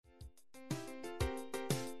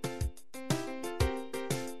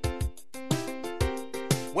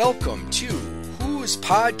Welcome to Whose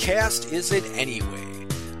Podcast Is It Anyway?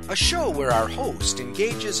 A show where our host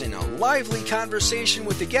engages in a lively conversation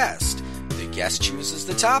with the guest. The guest chooses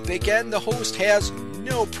the topic and the host has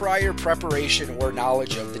no prior preparation or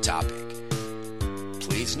knowledge of the topic.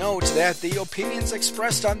 Please note that the opinions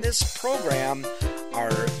expressed on this program are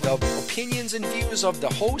the opinions and views of the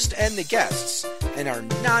host and the guests, and are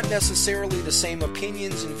not necessarily the same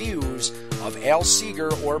opinions and views of Al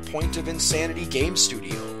Seeger or Point of Insanity Game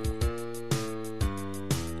Studio.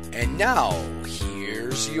 And now,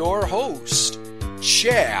 here's your host,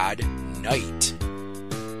 Chad Knight.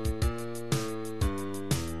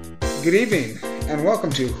 Good evening, and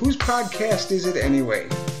welcome to Whose Podcast Is It Anyway?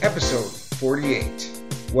 Episode 48.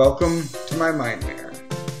 Welcome to my Mindmare.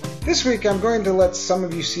 This week I'm going to let some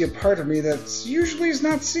of you see a part of me that usually is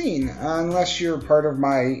not seen, unless you're part of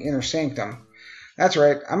my inner sanctum. That's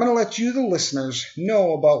right, I'm going to let you, the listeners,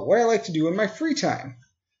 know about what I like to do in my free time.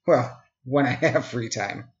 Well, when I have free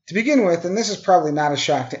time. To begin with, and this is probably not a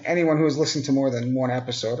shock to anyone who has listened to more than one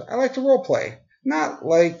episode, I like to roleplay. Not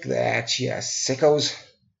like that, yes, sickos.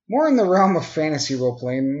 More in the realm of fantasy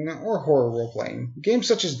role-playing or horror role-playing. Games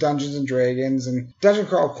such as Dungeons & Dragons and Dungeon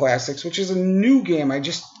Crawl Classics, which is a new game I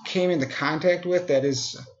just came into contact with that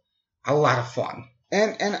is a lot of fun.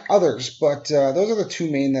 And others, but those are the two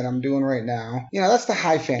main that I'm doing right now. You know, that's the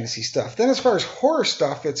high fantasy stuff. Then as far as horror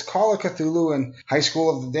stuff, it's Call of Cthulhu and High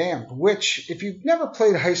School of the Damned, which, if you've never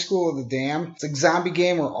played High School of the Damned, it's a zombie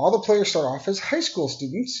game where all the players start off as high school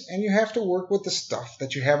students, and you have to work with the stuff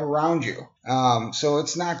that you have around you. So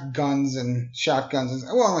it's not guns and shotguns.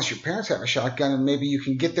 Well, unless your parents have a shotgun, and maybe you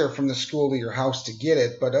can get there from the school to your house to get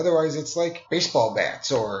it, but otherwise it's like baseball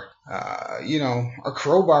bats or a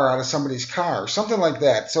crowbar out of somebody's car or something like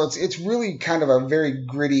that. So it's really kind of a very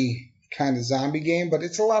gritty kind of zombie game, but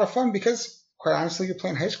it's a lot of fun because, quite honestly, you're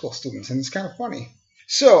playing high school students, and it's kind of funny.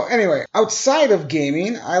 So anyway, outside of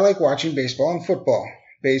gaming, I like watching baseball and football.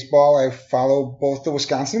 Baseball, I follow both the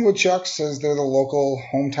Wisconsin Woodchucks, as they're the local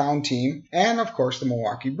hometown team, and of course the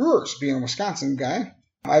Milwaukee Brewers, being a Wisconsin guy.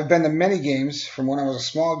 I've been to many games from when I was a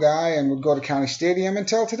small guy and would go to County Stadium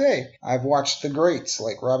until today. I've watched the greats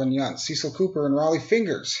like Robin Yount, Cecil Cooper, and Raleigh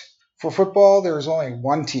Fingers. For football, there is only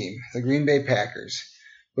one team, the Green Bay Packers.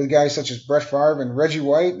 With guys such as Brett Favre and Reggie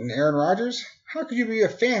White and Aaron Rodgers, how could you be a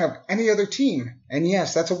fan of any other team? And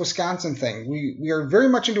yes, that's a Wisconsin thing. We are very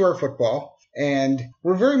much into our football, and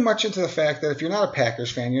we're very much into the fact that if you're not a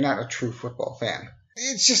Packers fan, you're not a true football fan.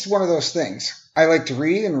 It's just one of those things. I like to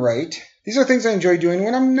read and write. These are things I enjoy doing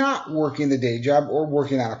when I'm not working the day job or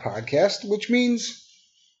working on a podcast, which means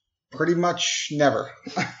pretty much never.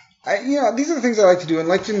 These are the things I like to do and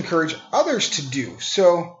like to encourage others to do.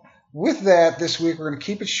 So with that, this week we're going to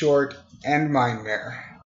keep it short and Mindmare.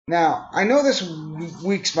 Now, I know this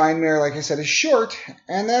week's Mindmare, like I said, is short,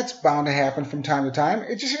 and that's bound to happen from time to time.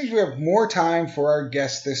 It just means we have more time for our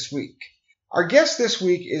guest this week. Our guest this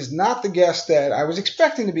week is not the guest that I was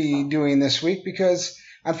expecting to be doing this week because,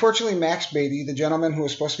 unfortunately, Max Beatty, the gentleman who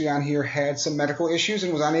was supposed to be on here, had some medical issues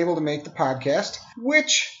and was unable to make the podcast,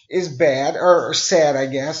 which is bad, or sad, I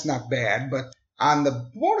guess. Not bad, but on the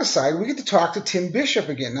bonus side, we get to talk to Tim Bishop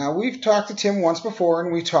again. Now, we've talked to Tim once before,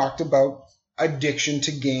 and we talked about addiction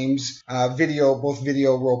to games, both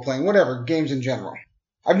video, role-playing, whatever, games in general.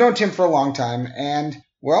 I've known Tim for a long time, and,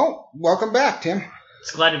 well, welcome back, Tim.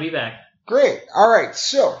 It's glad to be back. Great. All right,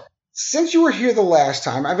 so since you were here the last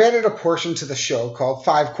time, I've added a portion to the show called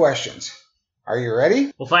 5 Questions. Are you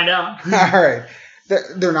ready? We'll find out. All right.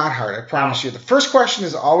 They're not hard, I promise you. The first question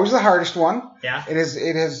is always the hardest one. Yeah. It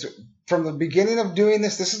has from the beginning of doing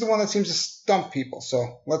this is the one that seems to stump people.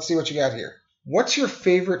 So let's see what you got here. What's your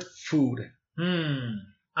favorite food?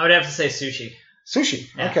 I would have to say sushi. Sushi.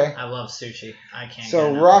 Yeah, okay. I love sushi. I can't.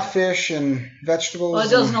 So raw fish and vegetables. Well,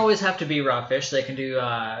 it doesn't always have to be raw fish. They can do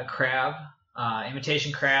crab.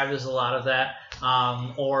 Imitation crab is a lot of that.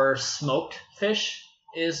 Or smoked fish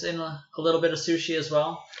is in a little bit of sushi as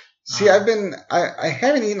well. See, I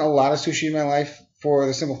haven't eaten a lot of sushi in my life for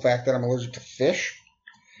the simple fact that I'm allergic to fish.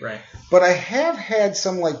 Right. But I have had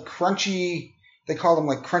some like crunchy, they call them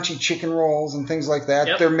like crunchy chicken rolls and things like that.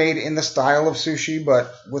 Yep. They're made in the style of sushi,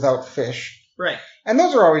 but without fish. Right. And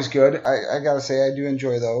those are always good. I gotta say, I do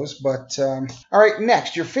enjoy those. But, all right,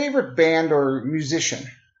 next, your favorite band or musician?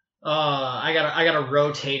 I got a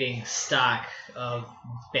rotating stock of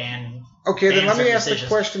band. Okay, then let me ask musicians. the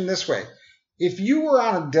question this way. If you were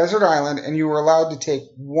on a desert island and you were allowed to take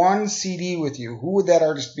one CD with you, who would that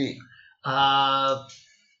artist be?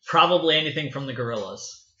 Probably anything from the Gorillaz.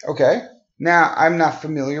 Okay. Now, I'm not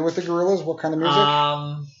familiar with the Gorillaz. What kind of music?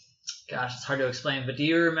 Gosh, it's hard to explain, but do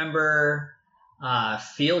you remember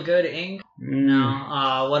Feel Good Inc.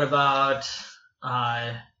 No. What about,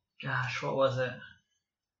 what was it?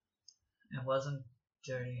 It wasn't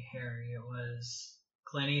Dirty Harry. It was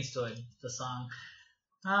Clint Eastwood, the song.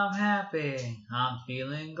 I'm happy. I'm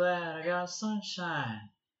feeling glad. I got sunshine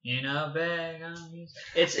in a bag.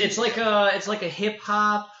 It's like a hip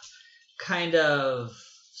hop kind of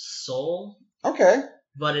soul. Okay.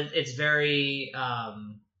 But it's very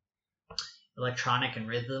electronic and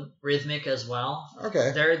rhythmic as well.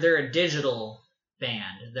 Okay. They're a digital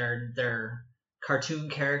band. They're cartoon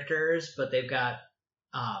characters, but they've got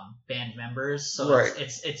band members. So right.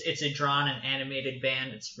 it's a drawn and animated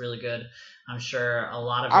band. It's really good. I'm sure a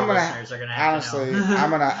lot of your listeners are gonna have to know. I'm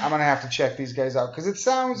gonna have to check these guys out because it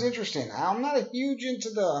sounds interesting. I'm not a huge into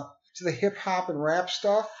the hip hop and rap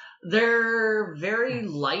stuff. They're very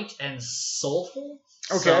light and soulful.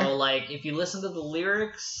 Okay. So, like, if you listen to the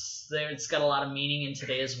lyrics, it's got a lot of meaning in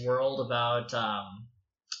today's world about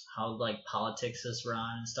how, like, politics is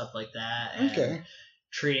run and stuff like that. And okay.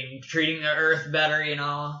 Treating the earth better, you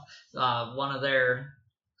know. A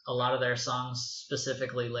lot of their songs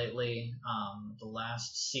specifically lately, the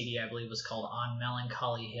last CD I believe was called On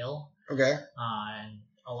Melancholy Hill. Okay. And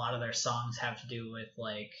a lot of their songs have to do with,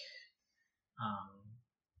 like,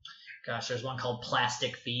 there's one called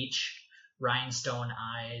Plastic Beach, Rhinestone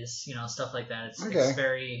Eyes, you know, stuff like that. It's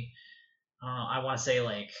very, I don't know, I want to say,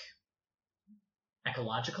 like,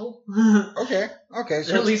 ecological. Okay.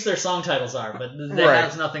 So at least their song titles are, but that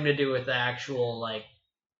has nothing to do with the actual, like,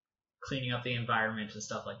 cleaning up the environment and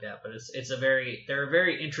stuff like that. But they're a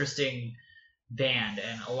very interesting band,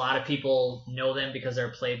 and a lot of people know them because they're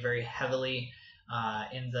played very heavily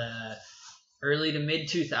in the early to mid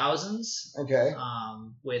 2000s. Okay.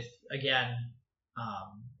 With, again,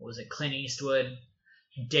 what was it? Clint Eastwood,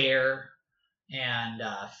 Dare, and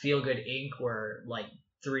Feel Good Inc. were like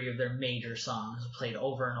three of their major songs played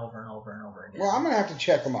over and over and over and over again. Well, I'm gonna have to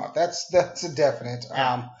check them out. That's a definite.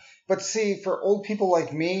 Yeah. But see, for old people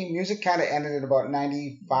like me, music kind of ended at about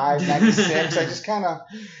 95, 96. I just kind of.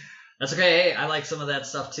 That's okay. Hey, I like some of that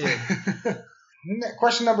stuff too.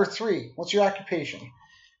 Question number 3. What's your occupation?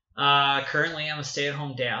 Currently, I'm a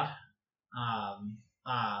stay-at-home dad.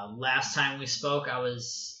 Last time we spoke, I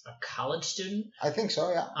was a college student. I think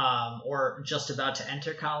so, yeah. Or just about to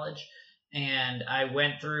enter college. And I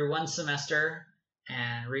went through one semester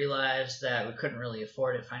and realized that we couldn't really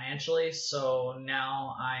afford it financially. So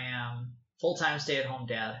now I am full-time stay-at-home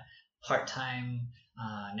dad, part-time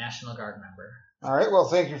National Guard member. All right. Well,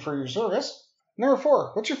 thank you for your service. Number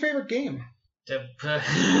 4. What's your favorite game? It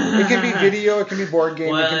can be video. It can be board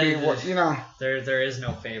game. Well, it can be, you know. There is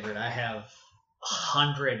no favorite. I have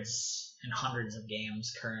hundreds and hundreds of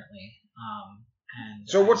games currently.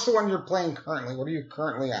 So what's the one you're playing currently? What are you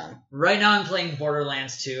currently on? Right now I'm playing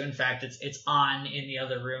Borderlands 2. In fact, it's on in the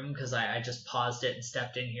other room because I just paused it and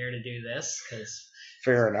stepped in here to do this.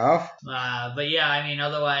 Fair enough. But yeah, I mean,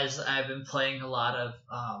 otherwise I've been playing a lot of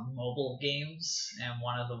mobile games, and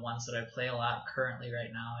one of the ones that I play a lot currently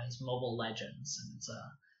right now is Mobile Legends, and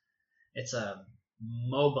it's a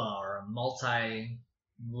MOBA, or a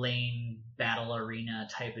multi-lane battle arena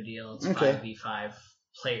type of deal. It's 5v5.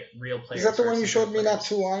 Real players. Is that the one you showed me not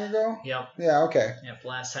too long ago? Yep. Yeah, okay. Yep,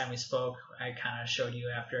 last time we spoke, I kind of showed you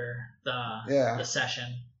after the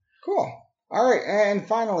session. Cool. All right, and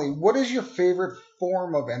finally, what is your favorite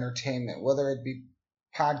form of entertainment, whether it be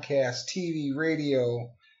podcast, TV,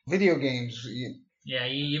 radio, video games? Yeah,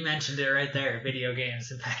 you mentioned it right there, video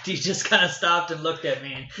games. In fact, you just kind of stopped and looked at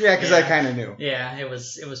me. Yeah, because I kind of knew. Yeah, it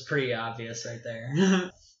was pretty obvious right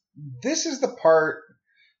there. This is the part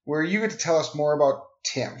where you get to tell us more about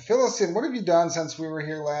Tim. Fill us in. What have you done since we were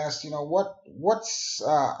here last? You know, what's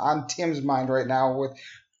on Tim's mind right now with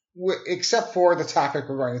except for the topic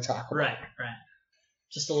we're going to talk about? Right.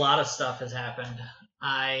 Just a lot of stuff has happened.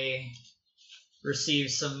 I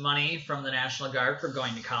received some money from the National Guard for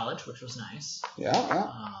going to college, which was nice.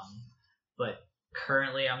 Yeah. But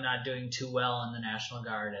currently I'm not doing too well in the National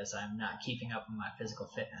Guard as I'm not keeping up with my physical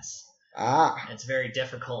fitness. It's very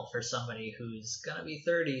difficult for somebody who's gonna be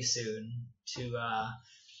 30 soon to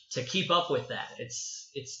keep up with that. It's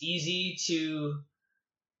easy to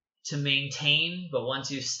maintain, but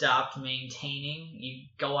once you stopped maintaining, you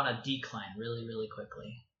go on a decline really, really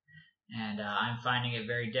quickly. And I'm finding it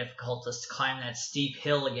very difficult to climb that steep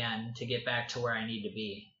hill again to get back to where I need to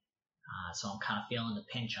be. So I'm kind of feeling the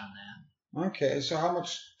pinch on that. Okay, so how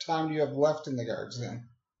much time do you have left in the Guards then?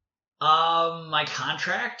 My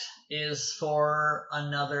contract is for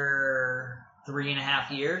another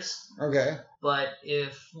 3.5 years. Okay. But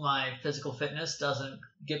if my physical fitness doesn't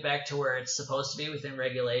get back to where it's supposed to be within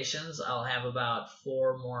regulations, I'll have about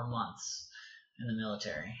 4 more months. in the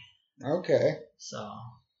military. Okay. So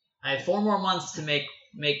I have 4 more months to make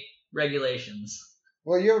regulations.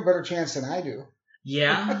 Well, you have a better chance than I do.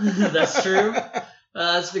 Yeah, that's true.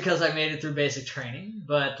 That's because I made it through basic training.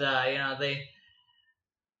 But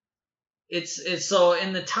it's so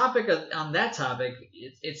in the topic on that topic,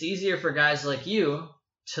 it's easier for guys like you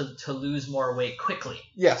to lose more weight quickly.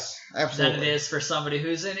 Yes, absolutely. Than it is for somebody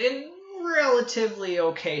who's in relatively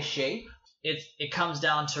okay shape. It comes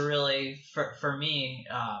down to really for me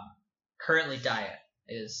currently diet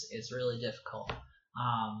is really difficult.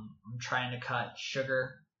 I'm trying to cut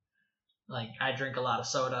sugar. Like I drink a lot of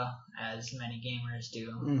soda, as many gamers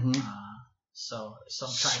do. Mm-hmm. So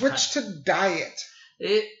I'm trying switch to diet.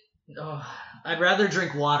 I'd rather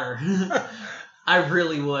drink water. I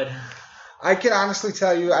really would. I can honestly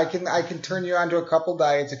tell you, I can turn you on to a couple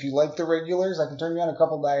diets. If you like the regulars, I can turn you on a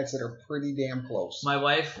couple diets that are pretty damn close. My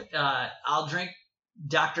wife, I'll drink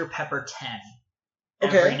Dr. Pepper 10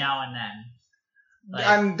 every now and then.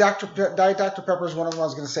 And Diet Dr. Pepper is one of them I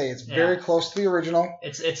was going to say. It's very close to the original.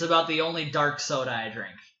 It's about the only dark soda I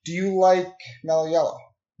drink. Do you like Mellow Yellow?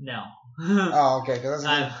 No. Oh, okay.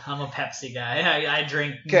 I'm a Pepsi guy. I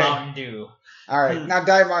drink Mountain Dew. All right. Now,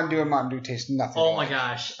 Diet Mountain Dew and Mountain Dew taste nothing alike. Oh, my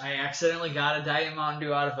gosh. I accidentally got a Diet Mountain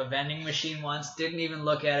Dew out of a vending machine once. Didn't even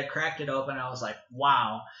look at it. Cracked it open. I was like,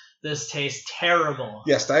 wow, this tastes terrible.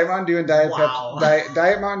 Yes, Diet Mountain Dew and Diet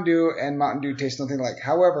Mountain Dew and Mountain Dew taste nothing alike.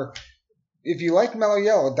 However, if you like Mellow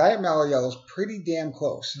Yellow, Diet Mellow Yellow is pretty damn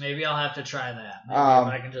close. Maybe I'll have to try that. Maybe if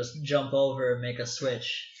I can just jump over and make a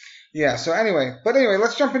switch. Yeah, so anyway,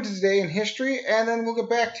 let's jump into Today in History, and then we'll get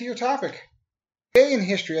back to your topic. Today in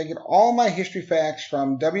History, I get all my history facts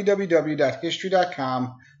from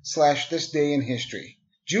www.history.com/thisdayinhistory.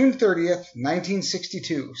 June 30th,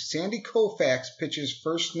 1962, Sandy Koufax pitches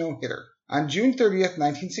first no-hitter. On June 30th,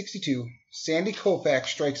 1962, Sandy Koufax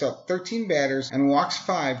strikes out 13 batters and walks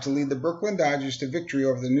 5 to lead the Brooklyn Dodgers to victory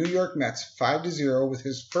over the New York Mets 5-0 with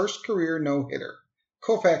his first career no-hitter.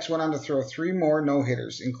 Koufax went on to throw 3 more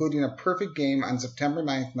no-hitters, including a perfect game on September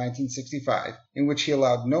 9th, 1965, in which he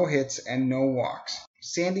allowed no hits and no walks.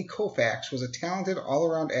 Sandy Koufax was a talented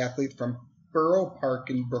all-around athlete from Borough Park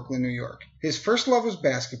in Brooklyn, New York. His first love was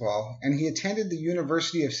basketball, and he attended the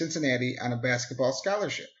University of Cincinnati on a basketball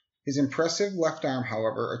scholarship. His impressive left arm,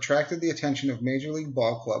 however, attracted the attention of Major League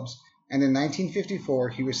ball clubs, and in 1954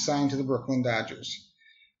 he was signed to the Brooklyn Dodgers.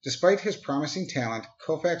 Despite his promising talent,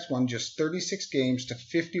 Koufax won just 36 games to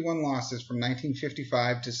 51 losses from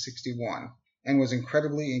 1955 to 61, and was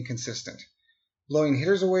incredibly inconsistent, blowing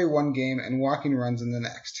hitters away one game and walking runs in the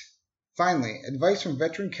next. Finally, advice from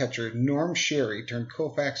veteran catcher Norm Sherry turned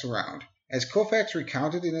Koufax around. As Koufax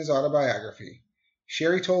recounted in his autobiography,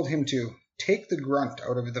 Sherry told him to take the grunt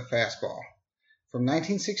out of the fastball. From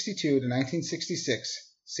 1962 to 1966,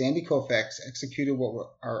 Sandy Koufax executed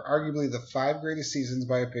what are arguably the 5 greatest seasons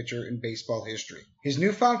by a pitcher in baseball history. His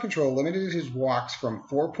newfound control limited his walks from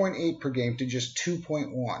 4.8 per game to just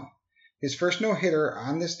 2.1. His first no-hitter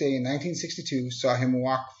on this day in 1962 saw him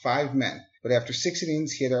walk 5 men, but after 6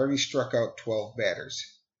 innings he had already struck out 12 batters.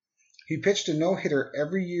 He pitched a no-hitter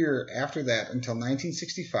every year after that until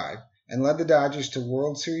 1965, and led the Dodgers to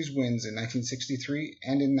World Series wins in 1963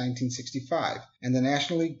 and in 1965, and the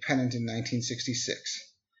National League pennant in 1966.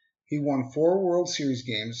 He won 4 World Series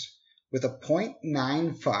games with a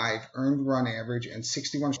 .95 earned run average and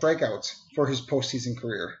 61 strikeouts for his postseason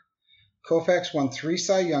career. Koufax won 3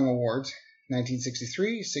 Cy Young Awards,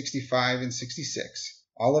 1963, 65, and 66,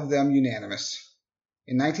 all of them unanimous.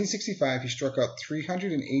 In 1965, he struck out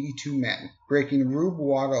 382 men, breaking Rube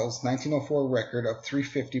Waddell's 1904 record of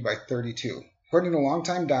 350 by 32. According to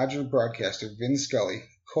longtime Dodger broadcaster Vin Scully,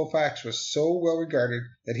 Koufax was so well regarded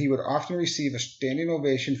that he would often receive a standing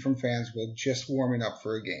ovation from fans while just warming up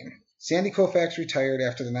for a game. Sandy Koufax retired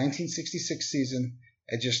after the 1966 season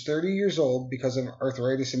at just 30 years old because of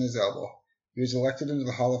arthritis in his elbow. He was elected into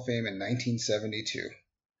the Hall of Fame in 1972.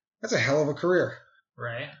 That's a hell of a career.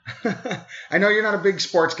 Right. I know you're not a big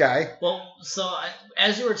sports guy. Well,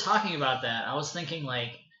 as you were talking about that, I was thinking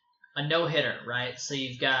like a no-hitter, right? So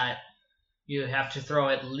you have to throw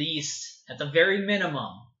at least, at the very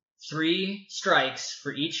minimum, 3 strikes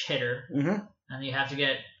for each hitter, and you have to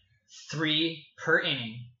get 3 per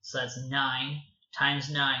inning. So that's 9 times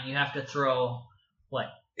 9. You have to throw, what?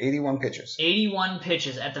 81 pitches. 81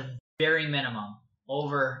 pitches at the very minimum,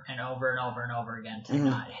 over and over and over and over again to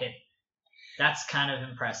not hit. That's kind of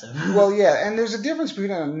impressive. Well, yeah, and there's a difference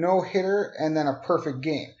between a no-hitter and then a perfect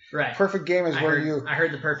game. Right. Perfect game is I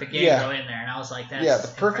heard the perfect game go in there, and I was like, that's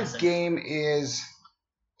the perfect game is,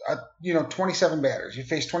 27 batters. You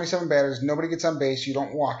face 27 batters. Nobody gets on base. You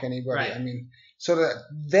don't walk anybody. Right. I mean, So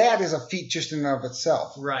that is a feat just in and of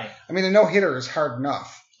itself. Right. I mean, a no-hitter is hard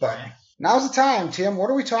enough. But now's the time, Tim. What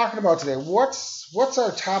are we talking about today? What's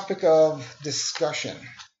our topic of discussion?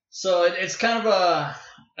 So it's kind of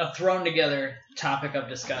a thrown together topic of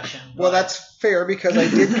discussion. Well, that's fair because I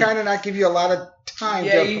did kind of not give you a lot of time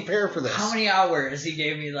to prepare for this. How many hours? He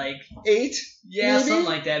gave me 8? Yeah, maybe? Something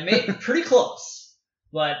like that. Maybe pretty close.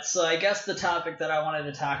 But so I guess the topic that I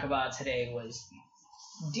wanted to talk about today was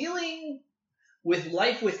dealing with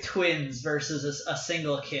life with twins versus a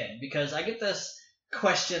single kid, because I get this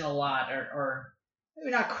question a lot, or maybe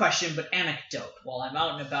not question, but anecdote while I'm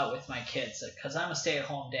out and about with my kids, because I'm a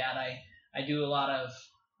stay-at-home dad. I do a lot of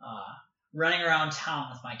running around town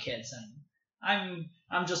with my kids, and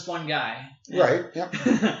I'm just one guy. Right. Yep.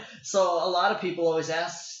 So a lot of people always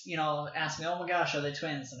ask me, oh my gosh, are they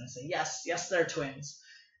twins? And I say, yes, they're twins.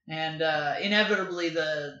 And inevitably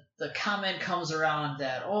the comment comes around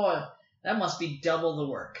that, oh, that must be double the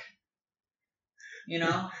work.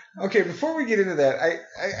 Okay, before we get into that,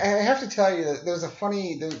 I have to tell you that there's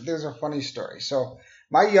a funny story. So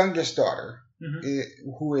my youngest daughter,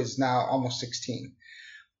 who is now almost 16,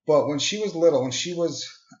 but when she was little,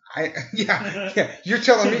 you're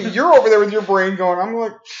telling me you're over there with your brain going, I'm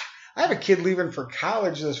like, I have a kid leaving for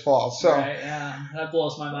college this fall. So right, yeah, that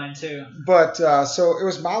blows my mind too. But so it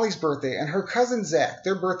was Molly's birthday and her cousin Zach.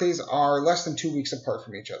 Their birthdays are less than 2 weeks apart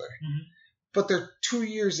from each other. Mm-hmm. But they're 2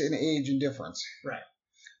 years in age and difference. Right.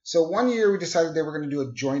 So one year we decided they were going to do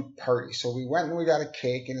a joint party. So we went and we got a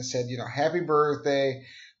cake and it said, happy birthday,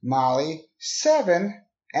 Molly, 7,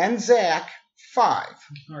 and Zach, 5.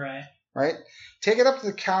 All right. Right? Take it up to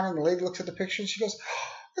the counter and the lady looks at the picture and she goes,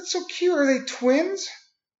 oh, that's so cute. Are they twins?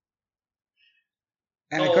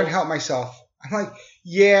 And I couldn't help myself. I'm like,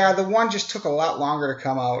 yeah, the one just took a lot longer to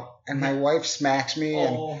come out, and my wife smacks me.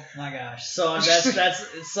 My gosh! So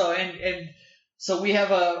so we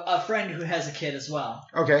have a friend who has a kid as well.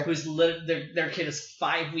 Okay. Who's their kid is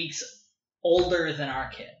 5 weeks older than our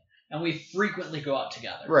kid, and we frequently go out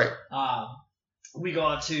together. Right. We go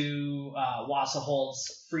out to Wausau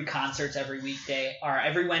holds free concerts every weekday or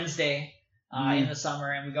every Wednesday in the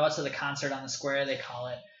summer, and we go out to the concert on the square, they call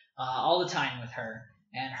it, all the time with her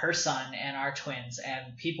and her son and our twins,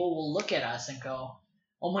 and people will look at us and go,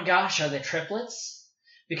 oh my gosh, are they triplets?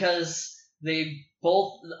 Because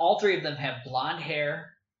all three of them have blonde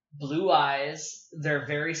hair, blue eyes, they're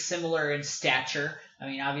very similar in stature. I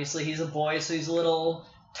mean, obviously he's a boy, so he's a little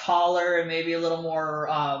taller and maybe a little more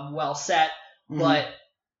well set, but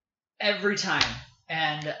every time,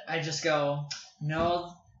 and I just go,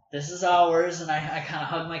 no, this is ours, and I kind of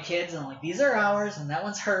hug my kids, and I'm like, these are ours, and that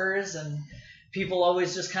one's hers, and people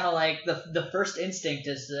always just kind of the first instinct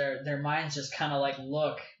is their minds just kind of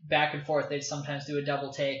look back and forth. They'd sometimes do a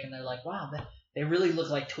double take, and they're like, wow, they really look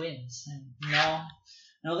like twins. And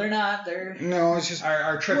no, they're not. It's just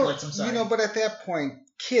are triplets. I'm sorry. But at that point,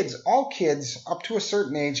 all kids up to a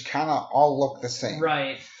certain age kind of all look the same.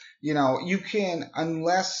 Right. You can,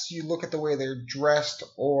 unless you look at the way they're dressed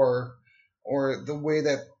or the way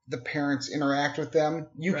that the parents interact with them,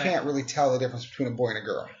 you can't really tell the difference between a boy and a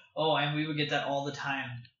girl. Oh, and we would get that all the time.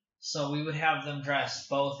 So we would have them dressed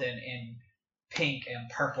both in pink and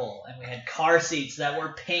purple, and we had car seats that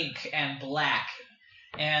were pink and black,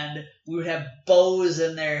 and we would have bows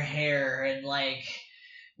in their hair, and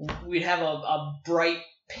we'd have a bright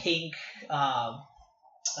pink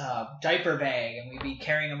diaper bag, and we'd be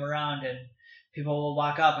carrying them around, and people will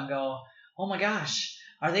walk up and go, oh my gosh,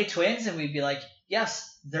 are they twins? And we'd be like,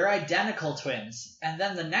 yes, they're identical twins. And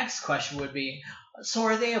then the next question would be, so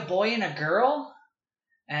are they a boy and a girl?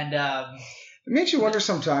 And it makes you wonder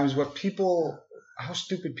sometimes how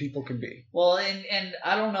stupid people can be. Well, and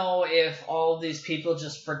I don't know if all of these people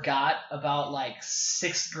just forgot about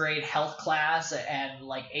 6th grade health class and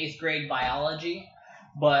 8th grade biology,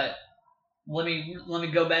 but let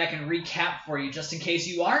me go back and recap for you just in case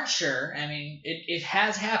you aren't sure. I mean, it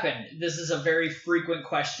has happened. This is a very frequent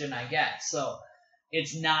question I get, so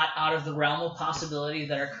it's not out of the realm of possibility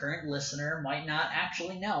that our current listener might not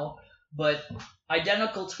actually know, but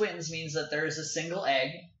identical twins means that there is a single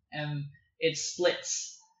egg and it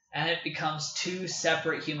splits and it becomes 2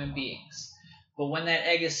 separate human beings. But when that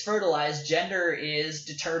egg is fertilized, gender is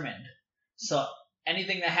determined. So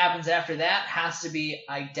anything that happens after that has to be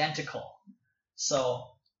identical. So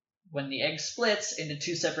when the egg splits into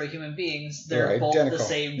 2 separate human beings, they're both identical. The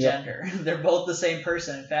same gender. They're both the same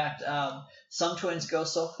person. In fact, some twins go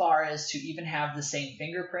so far as to even have the same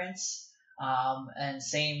fingerprints and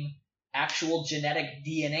same actual genetic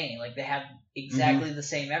DNA. They have exactly the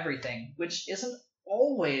same everything, which isn't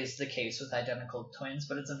always the case with identical twins,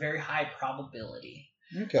 but it's a very high probability.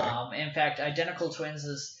 Okay. In fact, identical twins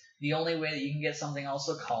is the only way that you can get something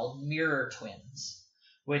also called mirror twins,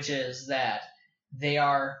 which is that they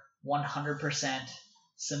are 100%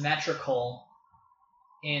 symmetrical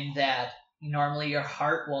in that normally your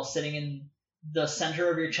heart, while sitting in the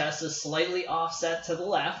center of your chest, is slightly offset to the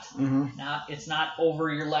left. Mm-hmm. It's not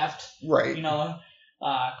over your left, right?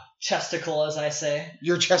 Chesticle, as I say.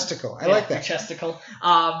 Your chesticle. I like that. Your chesticle.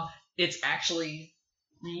 It's actually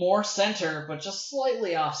more center, but just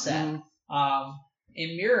slightly offset. Mm-hmm.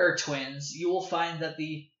 In mirror twins, you will find that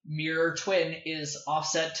the mirror twin is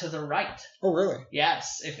offset to the right. Oh, really?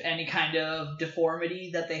 Yes. If any kind of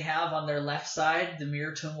deformity that they have on their left side, the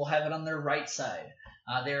mirror twin will have it on their right side.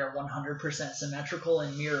 They are 100% symmetrical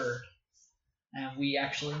and mirrored. And we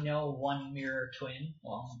actually know one mirror twin,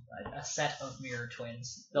 well, a set of mirror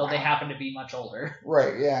twins, though they happen to be much older.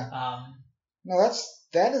 Right, yeah. No,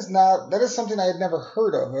 that is something I had never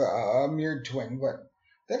heard of, a mirrored twin, but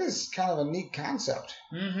that is kind of a neat concept.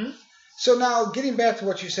 Mm-hmm. So now, getting back to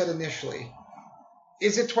what you said initially,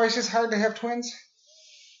 is it twice as hard to have twins?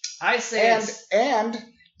 I say And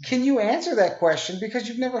can you answer that question because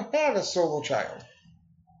you've never had a solo child?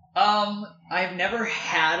 I've never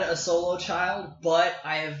had a solo child, but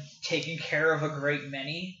I have taken care of a great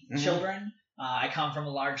many children. I come from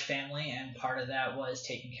a large family, and part of that was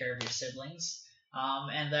taking care of your siblings.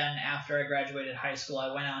 And then after I graduated high school,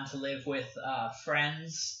 I went on to live with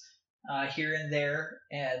friends here and there,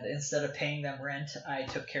 and instead of paying them rent, I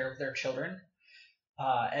took care of their children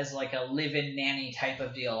as like a live-in nanny type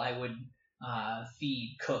of deal. I would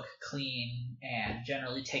feed, cook, clean, and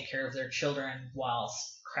generally take care of their children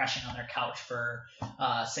whilst crashing on their couch for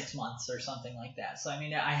 6 months or something like that. So, I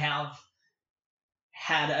mean, I have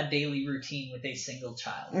had a daily routine with a single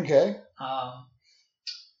child. Okay.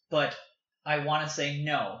 But I want to say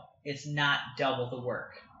no, it's not double the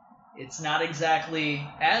work. It's not exactly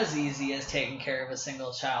as easy as taking care of a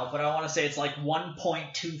single child, but I want to say it's like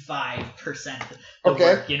 1.25% the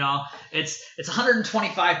work, It's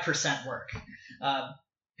 125% work.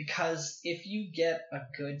 Because if you get a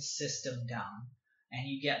good system down and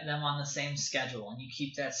you get them on the same schedule and you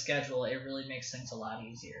keep that schedule, it really makes things a lot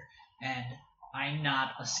easier. And I'm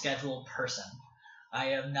not a scheduled person.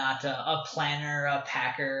 I am not a planner, a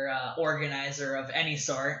packer, organizer of any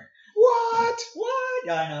sort. What?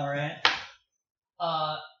 I know, right?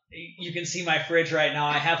 You can see my fridge right now.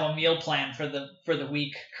 I have a meal plan for the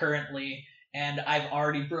week currently, and I've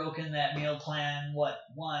already broken that meal plan.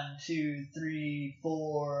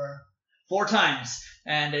 4 times,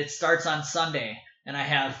 and it starts on Sunday, and I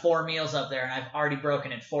have 4 meals up there, and I've already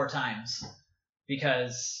broken it 4 times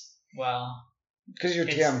because you're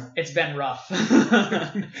Tim. It's been rough.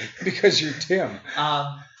 Because you're Tim.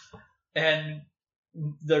 And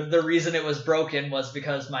the reason it was broken was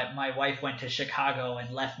because my wife went to Chicago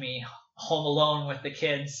and left me home alone with the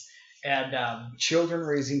kids. And children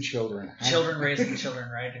raising children. Children raising children,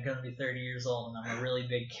 right? I'm going to be 30 years old, and I'm a really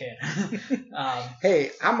big kid.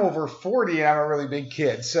 Hey, I'm over 40, and I'm a really big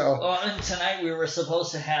kid, so... Well, and tonight we were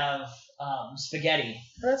supposed to have spaghetti.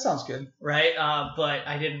 That sounds good. Right? But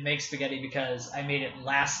I didn't make spaghetti because I made it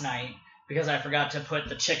last night because I forgot to put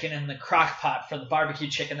the chicken in the crock pot for the barbecue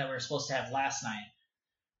chicken that we were supposed to have last night.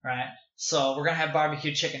 Right? So we're going to have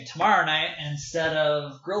barbecue chicken tomorrow night instead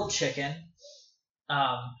of grilled chicken.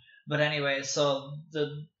 But anyway, so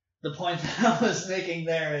the point that I was making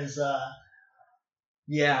there is,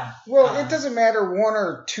 yeah. Well, it doesn't matter 1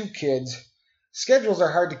 or 2 kids. Schedules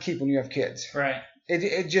are hard to keep when you have kids. Right.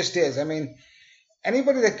 It just is. I mean,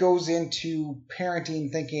 anybody that goes into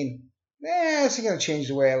parenting thinking, this isn't going to change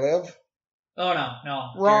the way I live. Oh,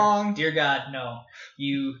 no. Wrong. Dear God, no.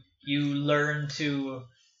 You learn to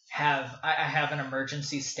have... I have an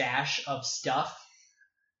emergency stash of stuff,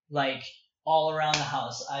 like, all around the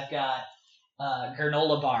house. I've got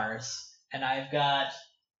granola bars, and I've got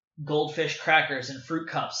goldfish crackers and fruit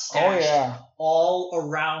cups stashed all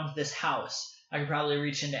around this house. I could probably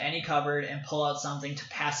reach into any cupboard and pull out something to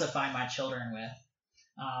pacify my children with.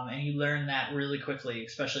 And you learn that really quickly,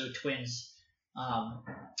 especially with twins.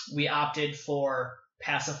 We opted for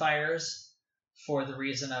pacifiers for the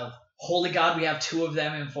reason of, holy God, we have 2 of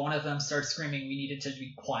them, and if one of them starts screaming, we needed to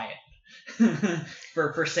be quiet.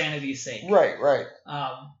 for sanity's sake. Right.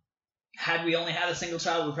 Had we only had a single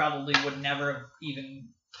child, we probably would never have even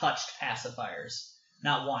touched pacifiers.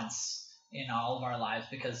 Not once in all of our lives,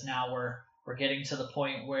 because now we're getting to the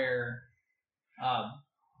point where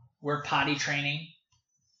we're potty training.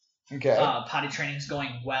 Okay. Potty training is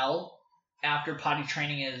going well. After potty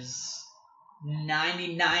training is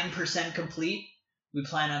 99% complete, we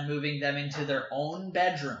plan on moving them into their own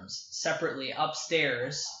bedrooms separately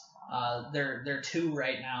upstairs They're 2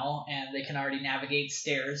 right now, and they can already navigate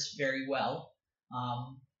stairs very well.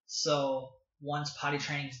 So once potty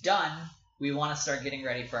training's done, we want to start getting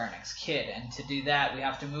ready for our next kid. And to do that, we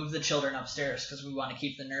have to move the children upstairs because we want to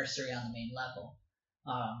keep the nursery on the main level.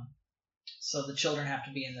 So the children have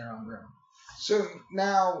to be in their own room. So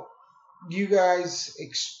now, do you guys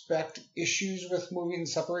expect issues with moving and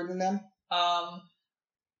separating them?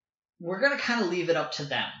 We're going to kind of leave it up to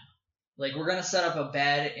them. Like, we're going to set up a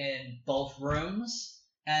bed in both rooms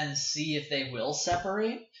and see if they will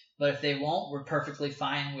separate. But if they won't, we're perfectly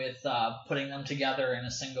fine with putting them together in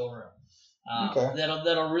a single room. Okay.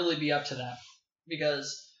 That'll really be up to them.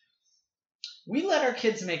 Because we let our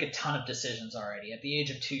kids make a ton of decisions already at the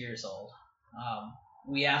age of 2 years old.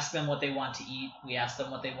 We ask them what they want to eat. We ask them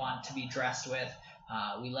what they want to be dressed with.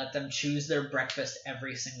 We let them choose their breakfast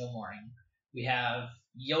every single morning. We have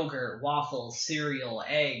yogurt, waffles, cereal,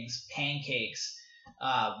 eggs, pancakes.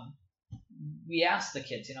 We ask the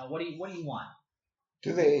kids, what do you want?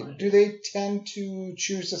 Do they tend to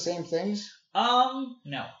choose the same things?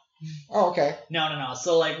 No. Oh, okay. No.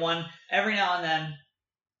 So every now and then,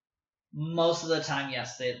 most of the time,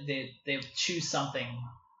 yes, they choose something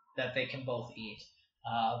that they can both eat.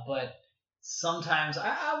 But sometimes,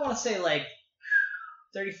 I want to say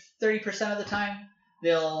 30% of the time,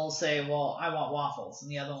 they'll say, well, I want waffles.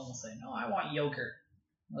 And the other one will say, no, I want yogurt.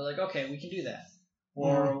 We're like, okay, we can do that.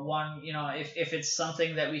 Or one, if it's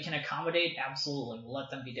something that we can accommodate, absolutely, we'll let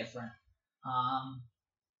them be different.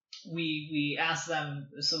 We ask them,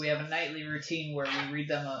 so we have a nightly routine where we read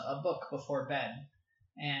them a book before bed.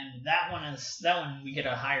 And that one we get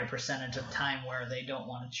a higher percentage of time where they don't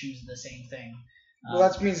want to choose the same thing. Well,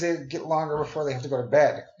 that means they get longer before they have to go to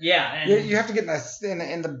bed. Yeah, and you have to get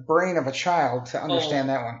in the brain of a child to understand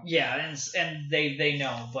that one. Yeah, and they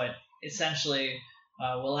know, but essentially,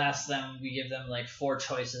 we'll ask them. We give them 4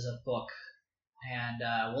 choices of book, and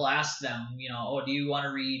we'll ask them, do you want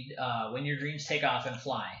to read When Your Dreams Take Off and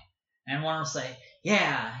Fly? And one will say,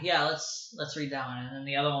 yeah, let's read that one, and then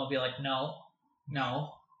the other one will be like, no.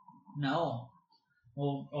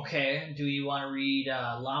 Well, okay. Do you want to read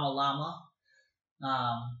Llama Llama?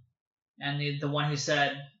 And the one who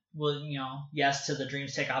said, well, yes to the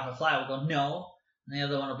Dreams Take Off and Fly will go, no. And the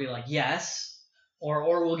other one will be like, yes.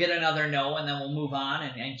 Or we'll get another no, and then we'll move on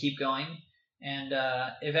and keep going. And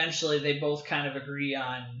eventually they both kind of agree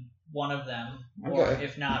on one of them. Okay. Or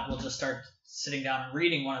if not, we'll just start sitting down and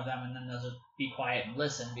reading one of them, and then they'll just be quiet and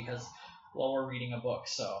listen because, we're reading a book,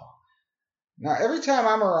 so... Now, every time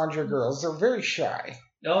I'm around your girls, they're very shy.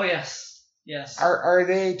 Oh, yes. Yes. Are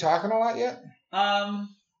they talking a lot yet?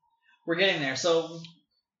 We're getting there. So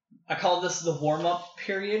I call this the warm-up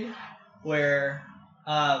period, where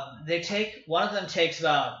one of them takes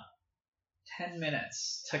about 10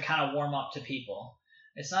 minutes to kind of warm up to people.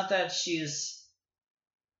 It's not that she's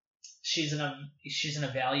an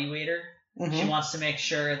evaluator. Mm-hmm. She wants to make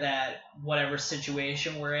sure that whatever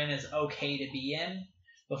situation we're in is okay to be in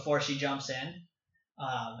before she jumps in.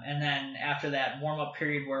 And then after that warm-up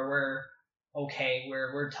period where we're okay,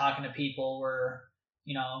 where we're talking to people, we're,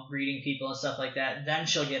 greeting people and stuff like that, then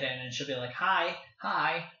she'll get in and she'll be like, hi.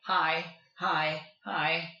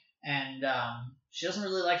 And she doesn't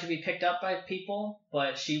really like to be picked up by people,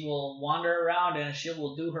 but she will wander around and she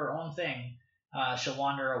will do her own thing. She'll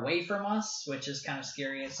wander away from us, which is kind of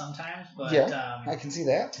scary sometimes. But yeah, I can see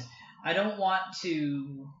that. I don't want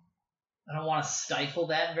to stifle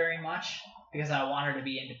that very much because I want her to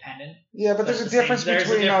be independent. Yeah, but there's a difference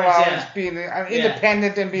between being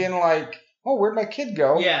independent and being like, oh, where'd my kid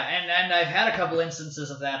go? Yeah, and I've had a couple instances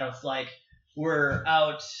of that of we're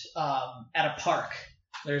out at a park.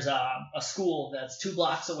 There's a school that's 2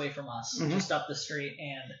 blocks away from us, mm-hmm. just up the street,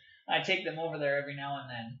 and I take them over there every now and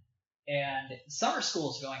then. And summer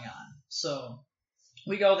school's going on, so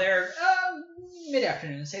we go there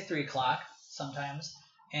mid-afternoon, say 3 o'clock sometimes,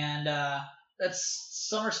 and that's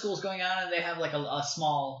summer school's going on, and they have a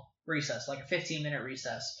small recess, a 15-minute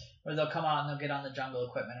recess, where they'll come out and they'll get on the jungle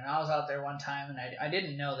equipment. And I was out there one time, and I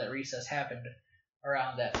didn't know that recess happened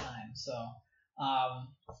around that time. So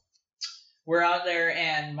we're out there,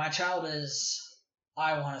 and my child is,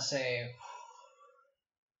 I want to say,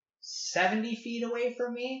 70 feet away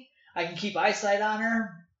from me. I can keep eyesight on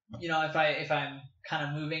her, if I'm kind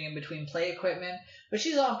of moving in between play equipment. But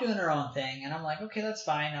she's off doing her own thing, and I'm like, okay, that's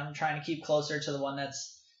fine. I'm trying to keep closer to the one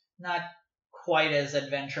that's not quite as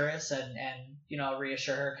adventurous and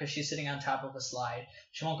reassure her because she's sitting on top of a slide.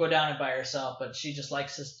 She won't go down it by herself, but she just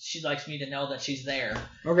likes me to know that she's there.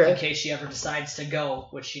 Okay. In case she ever decides to go,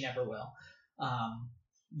 which she never will.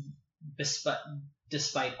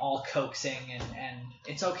 despite all coaxing and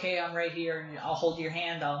it's okay, I'm right here, I'll hold your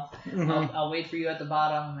hand, I'll wait for you at the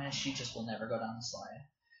bottom, and she just will never go down the slide.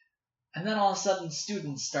 And then all of a sudden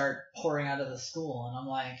students start pouring out of the school, and I'm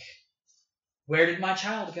like, where did my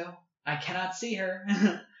child go? I cannot see her.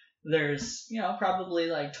 There's, probably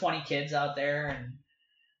like 20 kids out there, and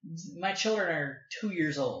my children are 2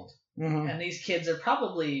 years old. And these kids are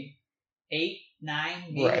probably 8, 9,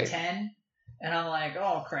 maybe 10. And I'm like,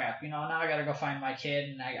 oh crap, now I gotta go find my kid,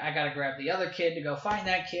 and I gotta grab the other kid to go find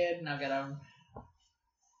that kid, and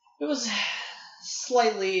it was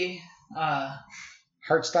slightly,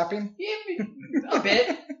 heart-stopping? Yeah, a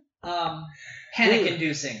bit.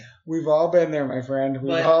 Panic-inducing. We've all been there, my friend.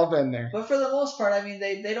 We've all been there. But for the most part, I mean,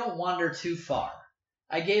 they don't wander too far.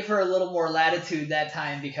 I gave her a little more latitude that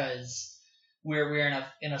time because we're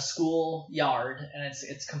in a school yard, and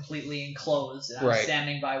it's completely enclosed. And I'm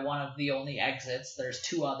standing by one of the only exits. There's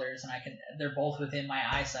 2 others, and they're both within my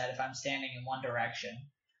eyesight if I'm standing in one direction.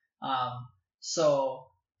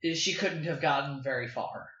 So she couldn't have gotten very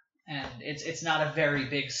far. And it's not a very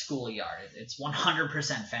big schoolyard. It's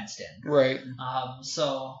 100% fenced in. Right.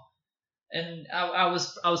 And I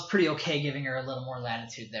was pretty okay giving her a little more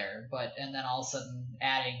latitude there, and then all of a sudden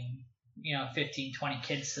adding 15, 20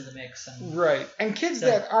 kids to the mix, and right, and kids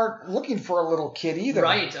that aren't looking for a little kid either.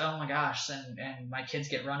 Right. Oh my gosh, and my kids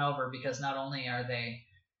get run over because not only are they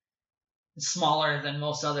smaller than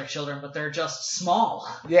most other children, but they're just small.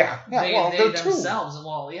 Yeah. They they're themselves.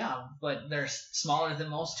 Well, yeah, but they're smaller than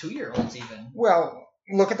most 2-year-olds even. Well,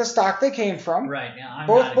 look at the stock they came from. Right. Yeah.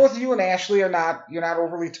 Both you and Ashley are not. You're not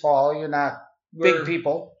overly tall. You're not big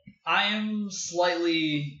people. I am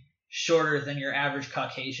slightly shorter than your average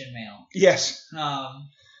Caucasian male. Yes.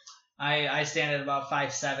 I stand at about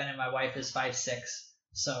 5'7", and my wife is 5'6".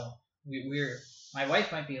 So we're. My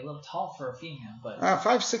wife might be a little tall for a female, but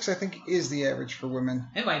 5'6" I think is the average for women.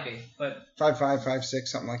 It might be, but 5'5", 5'6",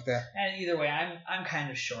 something like that. And either way, I'm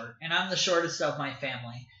kind of short, and I'm the shortest of my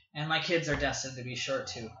family, and my kids are destined to be short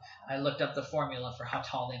too. I looked up the formula for how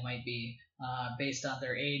tall they might be based on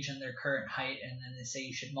their age and their current height, and then they say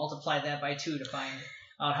you should multiply that by 2 to find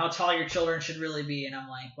out how tall your children should really be. And I'm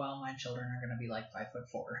like, well, my children are going to be like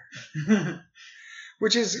 5'4".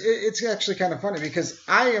 Which it's actually kind of funny because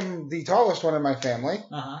I am the tallest one in my family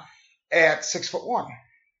at 6'1".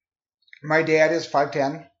 My dad is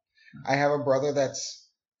 5'10". I have a brother that's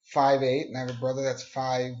 5'8", and I have a brother that's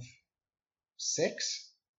 5'6",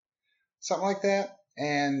 something like that.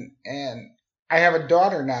 And I have a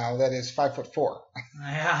daughter now that is 5'4".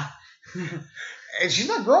 Yeah. And she's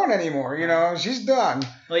not growing anymore, she's done.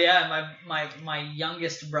 Well, yeah, my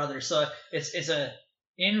youngest brother. So it's a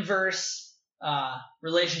inverse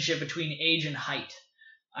relationship between age and height.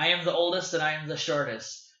 I am the oldest and I am the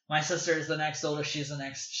shortest. My sister is the next oldest, she's the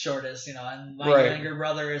next shortest, and my younger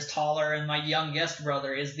brother is taller, and my youngest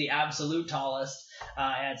brother is the absolute tallest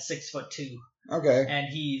at 6'2". Okay. And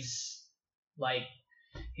he's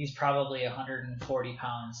probably 140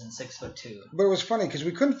 pounds and 6'2". But it was funny because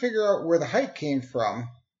we couldn't figure out where the height came from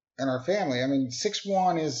in our family. I mean,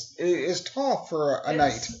 6'1" is tall for a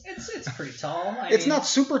knight. It's pretty tall. It's not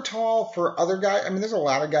super tall for other guys. I mean, there's a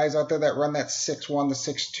lot of guys out there that run that 6'1" to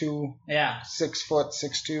 6'2". Yeah. 6 foot,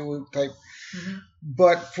 6'2" type. Mm-hmm.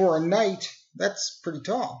 But for a knight, that's pretty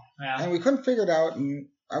tall. Yeah. And we couldn't figure it out. And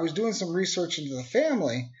I was doing some research into the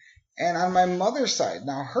family, and on my mother's side,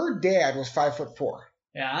 now her dad was 5'4".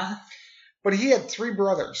 Yeah. But he had 3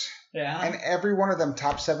 brothers. Yeah. And every one of them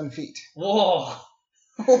topped 7 feet. Whoa.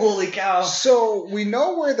 Holy cow. So we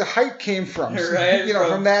know where the height came from,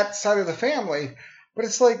 from that side of the family. But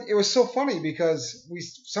it's like, it was so funny because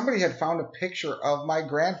somebody had found a picture of my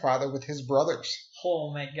grandfather with his brothers.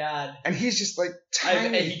 Oh my God. And he's just like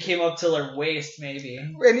tiny. And he came up to their waist maybe.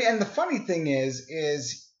 And the funny thing is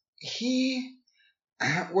he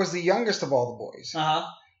was the youngest of all the boys. Uh-huh.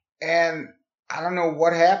 And I don't know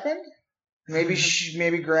what happened.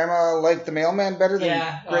 Maybe grandma liked the mailman better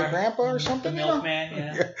than great grandpa or something. The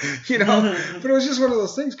milkman, But it was just one of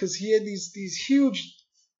those things because he had these huge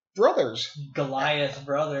brothers. Goliath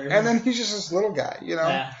brothers. And then he's just this little guy,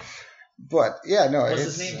 Yeah. But yeah, no. What's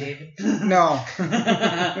his name, David? No.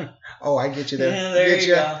 Oh, I get you there. Yeah, there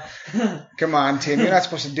you go. Come on, Tim. You're not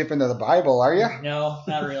supposed to dip into the Bible, are you? No,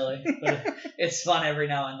 not really. But it's fun every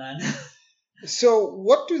now and then. So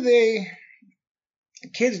what do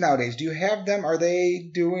kids nowadays, do you have them? Are they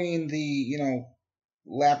doing the,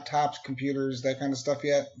 laptops, computers, that kind of stuff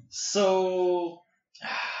yet? So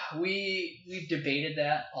we've debated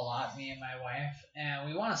that a lot, me and my wife, and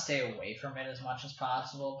we want to stay away from it as much as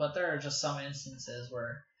possible. But there are just some instances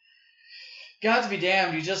where God to be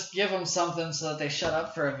damned, you just give them something so that they shut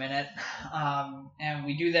up for a minute. And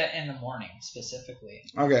we do that in the morning specifically.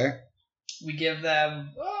 Okay. We give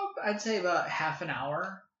them, I'd say about half an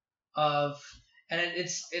hour of, and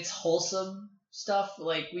it's wholesome stuff.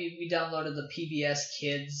 Like we downloaded the PBS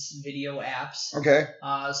Kids video apps. Okay.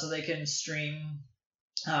 So they can stream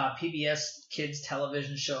PBS Kids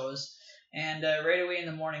television shows. And right away in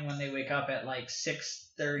the morning when they wake up at like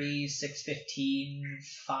 6:30, 6:15,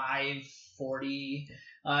 5:40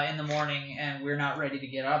 in the morning, and we're not ready to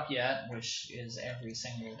get up yet, which is every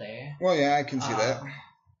single day. Well, yeah, I can see that.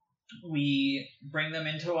 We bring them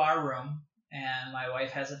into our room, and my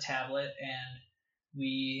wife has a tablet, and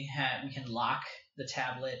we can lock the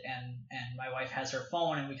tablet, and my wife has her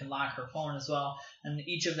phone, and we can lock her phone as well, and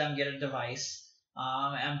each of them get a device.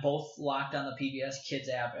 And both locked on the PBS Kids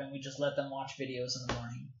app, and we just let them watch videos in the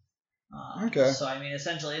morning. Okay. So I mean,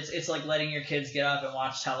 essentially, it's like letting your kids get up and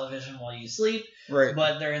watch television while you sleep. Right.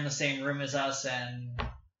 But they're in the same room as us, and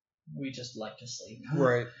we just like to sleep.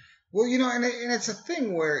 Right. Well, and it's a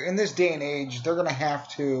thing where in this day and age, they're gonna have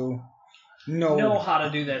to know how to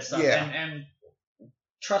do that stuff. Yeah. And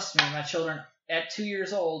trust me, my children at 2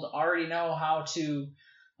 years old already know how to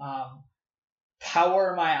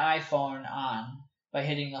power my iPhone on by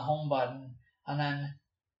hitting the home button and then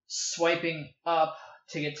swiping up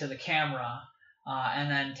to get to the camera and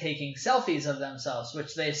then taking selfies of themselves,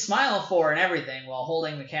 which they smile for and everything while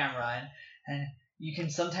holding the camera. And you can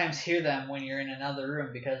sometimes hear them when you're in another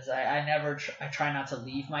room because I try not to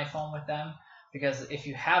leave my phone with them, because if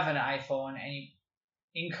you have an iPhone and you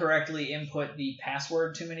incorrectly input the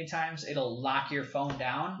password too many times, it'll lock your phone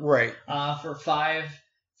down. Right. For 5,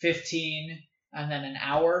 15, and then an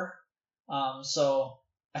hour. So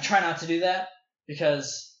I try not to do that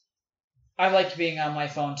because I like being on my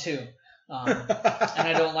phone too. And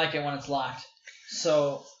I don't like it when it's locked.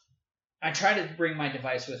 So I try to bring my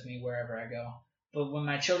device with me wherever I go. But when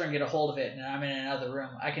my children get a hold of it and I'm in another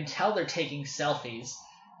room, I can tell they're taking selfies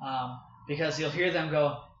because you'll hear them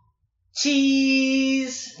go,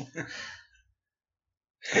 cheese!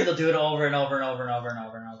 And they'll do it over and over and over and over and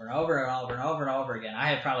over and over and over and over and over and over again.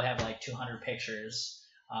 I probably have like 200 pictures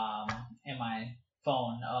in my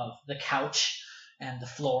phone of the couch and the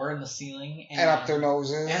floor and the ceiling and up their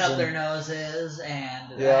noses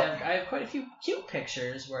and yeah. I have quite a few cute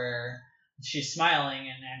pictures where she's smiling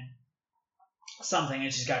and something,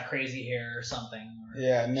 and she's got crazy hair or something. Or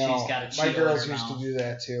yeah, no. She's got a my girls used to do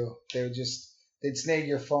that too. They'd snag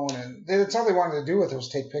your phone, and that's all they wanted to do with it was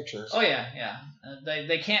take pictures. Oh, yeah.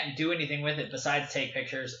 They can't do anything with it besides take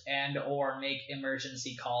pictures and or make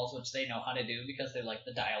emergency calls, which they know how to do because they like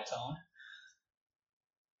the dial tone.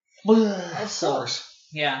 Of course.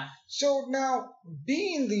 Yeah. So now,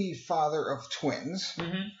 being the father of twins,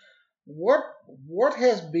 mm-hmm. what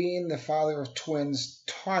has being the father of twins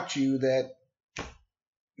taught you that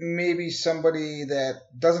maybe somebody that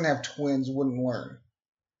doesn't have twins wouldn't learn?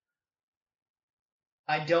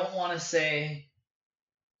 I don't want to say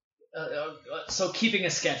so keeping a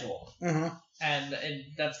schedule, mm-hmm. and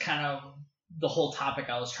that's kind of the whole topic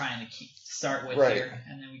I was trying to start with right. here,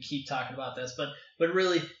 and then we keep talking about this, but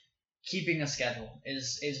really keeping a schedule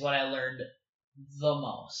is what I learned the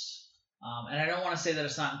most, and I don't want to say that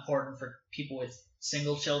it's not important for people with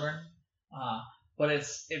single children, but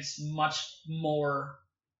it's much more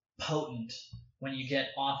potent when you get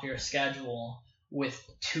off your schedule with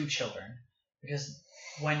 2 children, because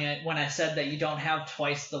when I said that you don't have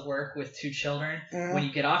twice the work with 2 children, mm-hmm. when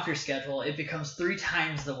you get off your schedule, it becomes 3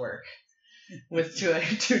 times the work with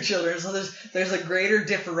two children. So there's a greater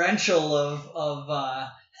differential of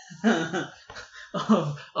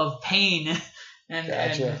pain and,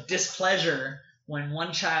 gotcha. and displeasure when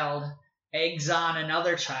one child eggs on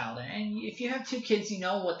another child. And if you have 2 kids, you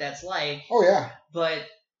know what that's like. Oh yeah. But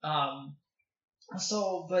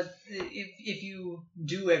if you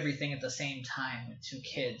do everything at the same time with 2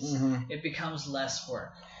 kids, mm-hmm. it becomes less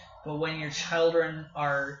work. But when your children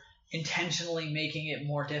are intentionally making it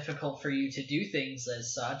more difficult for you to do things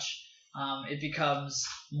as such, it becomes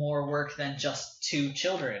more work than just 2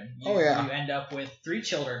 children. You end up with 3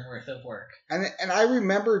 children worth of work. And I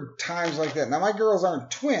remember times like that. Now, my girls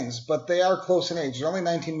aren't twins, but they are close in age. They're only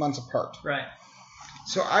 19 months apart. Right.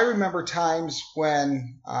 So I remember times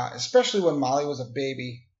when, especially when Molly was a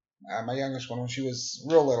baby, my youngest one, when she was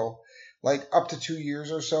real little, like up to 2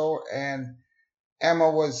 years or so, and Emma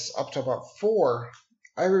was up to about 4.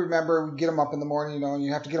 I remember we'd get them up in the morning, and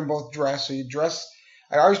you have to get them both dressed. So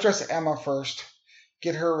I'd always dress Emma first,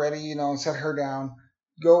 get her ready, and set her down,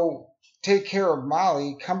 go take care of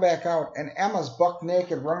Molly, come back out, and Emma's buck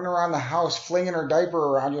naked running around the house, flinging her diaper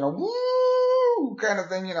around, woo! woo kind of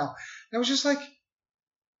thing, And it was just like,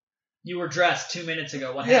 you were dressed 2 minutes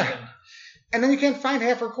ago. What happened? And then you can't find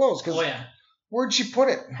half her clothes because where'd she put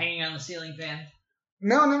it? Hanging on the ceiling fan.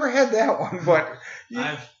 No, I never had that one, but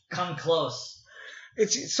I've come close.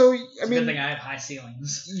 It's so. It's a good thing I have high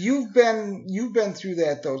ceilings. You've been through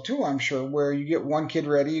that though too, I'm sure. Where you get one kid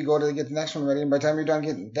ready, you go to get the next one ready, and by the time you're done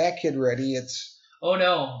getting that kid ready, it's. Oh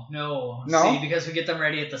no. See, because we get them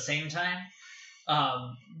ready at the same time,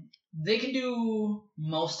 they can do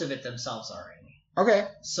most of it themselves already. Okay.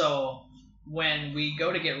 So when we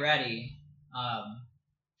go to get ready,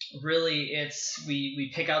 really it's we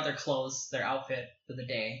pick out their clothes, their outfit for the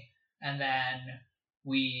day, and then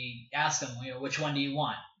we ask them, which one do you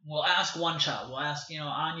want? We'll ask one child. We'll ask,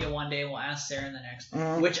 Anya one day. We'll ask Sarah the next.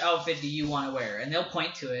 Mm-hmm. Which outfit do you want to wear? And they'll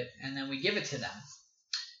point to it, and then we give it to them.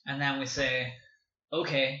 And then we say,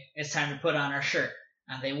 okay, it's time to put on our shirt.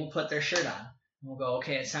 And they will put their shirt on. And we'll go,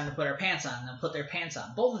 okay, it's time to put our pants on. And they'll put their pants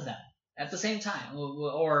on. Both of them at the same time.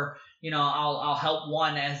 I'll help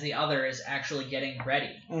one as the other is actually getting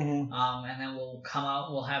ready. Mm-hmm. And then we'll come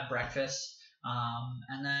out, we'll have breakfast.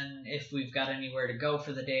 And then if we've got anywhere to go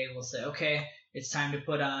for the day, we'll say, okay, it's time to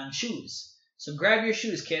put on shoes. So grab your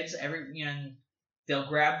shoes, kids. They'll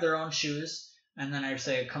grab their own shoes. And then I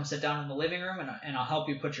say, come sit down in the living room and I'll help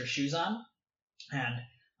you put your shoes on.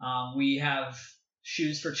 And we have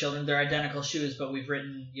shoes for children. They're identical shoes, but we've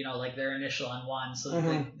written, like their initial on one. So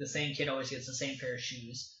the same kid always gets the same pair of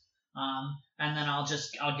shoes. And then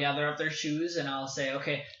I'll gather up their shoes and I'll say,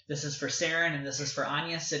 okay, this is for Saren and this is for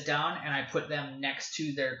Anya. Sit down, and I put them next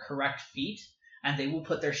to their correct feet, and they will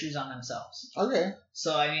put their shoes on themselves. Okay.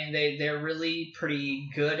 So they're really pretty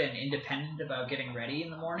good and independent about getting ready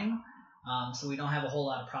in the morning. So we don't have a whole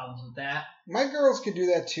lot of problems with that. My girls could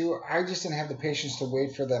do that too. I just didn't have the patience to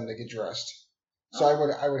wait for them to get dressed. So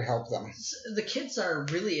I would help them. The kids are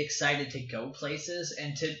really excited to go places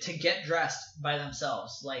and to get dressed by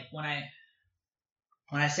themselves. Like when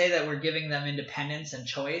I say that we're giving them independence and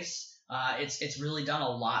choice, it's really done a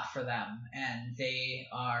lot for them, and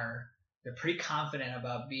they're pretty confident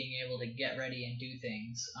about being able to get ready and do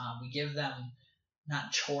things. We give them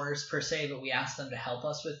not chores per se, but we ask them to help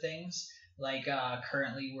us with things. Like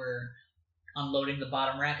currently we're unloading the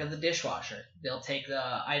bottom rack of the dishwasher. They'll take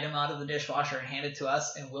the item out of the dishwasher and hand it to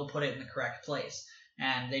us, and we'll put it in the correct place.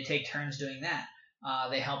 And they take turns doing that.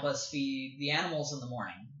 They help us feed the animals in the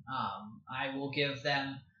morning. I will give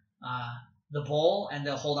them the bowl, and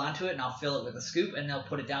they'll hold on to it, and I'll fill it with a scoop, and they'll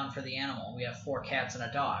put it down for the animal. We have 4 cats and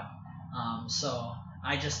a dog. So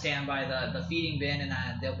I just stand by the feeding bin,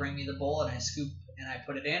 and they'll bring me the bowl, and I scoop, and I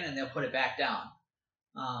put it in, and they'll put it back down.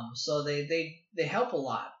 So they help a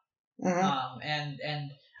lot. Mm-hmm.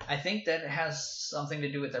 And I think that has something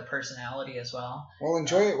to do with their personality as well. Well,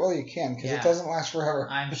 enjoy it while you can, because it doesn't last forever.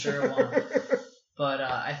 I'm sure it won't. But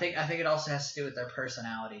I think it also has to do with their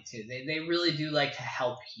personality too. They really do like to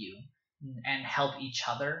help you and help each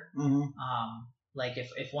other. Mm-hmm. Like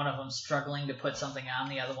if one of them's struggling to put something on,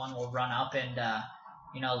 the other one will run up and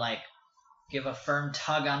give a firm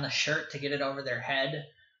tug on the shirt to get it over their head,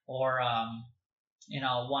 or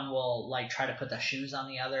one will try to put the shoes on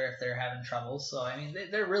the other if they're having trouble. So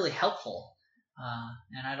they're really helpful,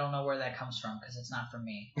 and I don't know where that comes from because it's not from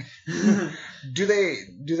me. Do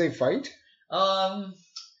they fight?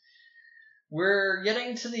 We're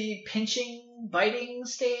getting to the pinching, biting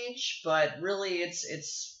stage, but really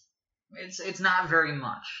it's not very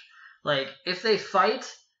much. Like if they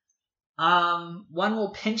fight, one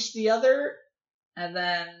will pinch the other, and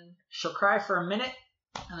then she'll cry for a minute,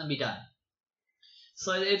 and then be done.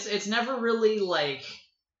 So it's never really like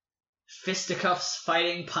fisticuffs,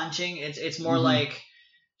 fighting, punching. It's more like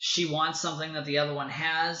she wants something that the other one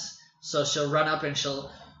has, so she'll run up and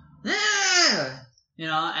she'll,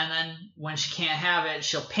 and then when she can't have it,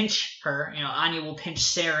 she'll pinch her. Anya will pinch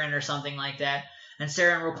Saren or something like that, and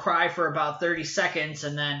Saren will cry for about 30 seconds,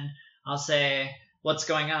 and then I'll say, "What's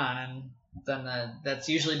going on?" And then that's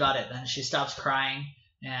usually about it. Then she stops crying,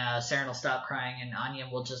 Saren will stop crying, and Anya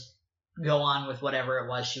will just go on with whatever it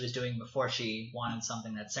was she was doing before she wanted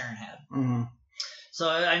something that Saren had. Mm-hmm.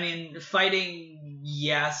 So, fighting,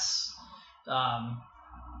 yes,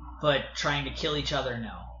 but trying to kill each other,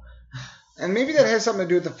 no. And maybe that has something to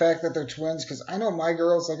do with the fact that they're twins, because I know my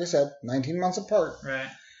girls, like I said, 19 months apart. Right.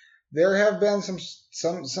 There have been some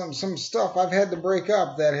stuff I've had to break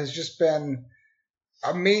up that has just been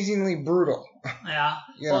amazingly brutal. Yeah.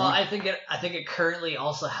 I think it currently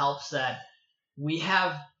also helps that we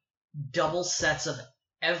have double sets of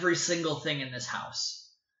every single thing in this house.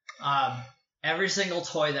 Every single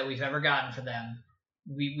toy that we've ever gotten for them,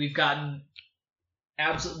 we've gotten 2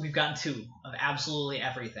 of absolutely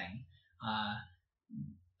everything.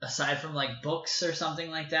 aside from like books or something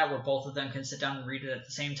like that, where both of them can sit down and read it at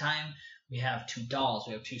the same time, we have 2 dolls,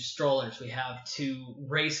 we have 2 strollers, we have 2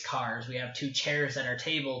 race cars, we have 2 chairs at our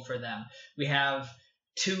table for them. We have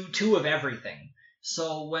two of everything.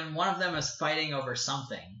 So when one of them is fighting over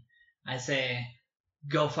something, I say,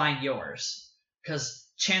 go find yours. Because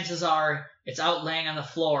chances are it's out laying on the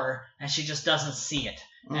floor and she just doesn't see it.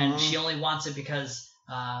 Mm-hmm. And she only wants it because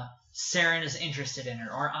Saren is interested in it,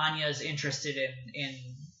 or Anya is interested in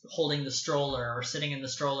holding the stroller or sitting in the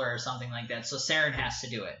stroller or something like that. So Saren has to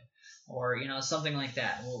do it. Or, something like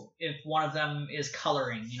that. Well, if one of them is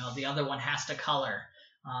coloring, the other one has to color.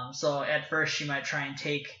 So at first she might try and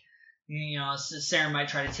take, Saren might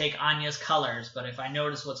try to take Anya's colors, but if I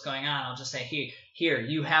notice what's going on, I'll just say, here,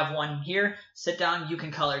 you have one here, sit down, you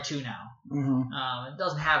can color too now. Mm-hmm. It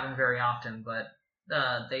doesn't happen very often, but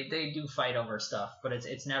they do fight over stuff, but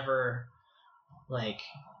it's never,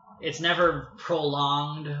 it's never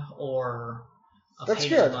prolonged or that's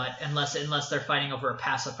good. Unless they're fighting over a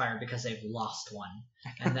pacifier because they've lost one.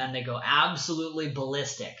 And then they go absolutely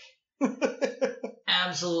ballistic.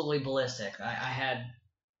 Absolutely ballistic. I had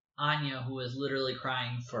Anya, who was literally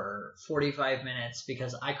crying for 45 minutes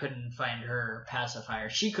because I couldn't find her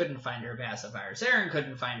pacifier. She couldn't find her pacifier. Saren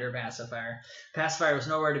couldn't find her pacifier. Pacifier was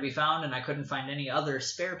nowhere to be found, and I couldn't find any other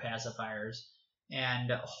spare pacifiers.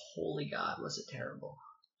 And holy God, was it terrible.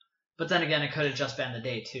 But then again, it could have just been the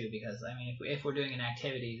day, too, because, if we're doing an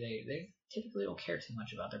activity, they typically don't care too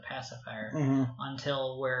much about their pacifier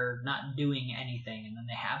until we're not doing anything, and then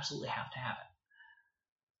they absolutely have to have it.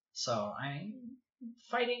 So,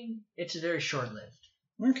 fighting, it's very short-lived.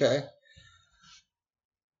 Okay.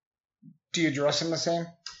 Do you dress them the same?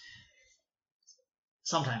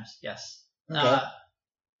 Sometimes, yes. Okay.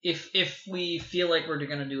 If we feel like we're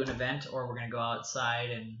going to do an event or we're going to go outside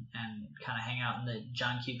and kind of hang out in the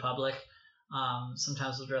John Q. Public,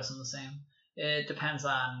 sometimes we'll dress them the same. It depends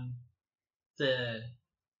on the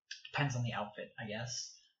outfit, I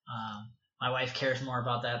guess. My wife cares more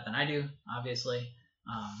about that than I do, obviously,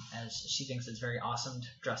 as she thinks it's very awesome to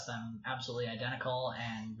dress them absolutely identical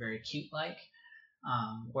and very cute-like.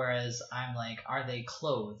 Whereas I'm like, are they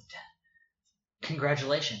clothed?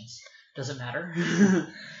 Congratulations. Does it matter?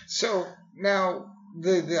 So now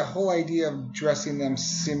the whole idea of dressing them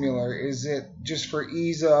similar, is it just for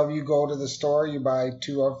ease of, you go to the store, you buy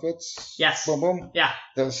 2 outfits? Yes. Boom, boom. Yeah.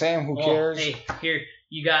 They're the same. Who cares? Hey, here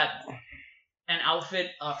you got an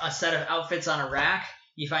outfit, a set of outfits on a rack.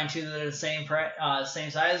 You find 2 that are the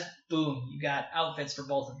same size. Boom, you got outfits for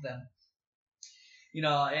both of them. You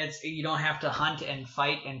don't have to hunt and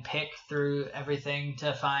fight and pick through everything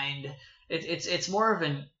to find. It's more of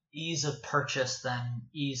an ease of purchase than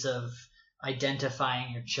ease of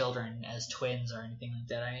identifying your children as twins or anything like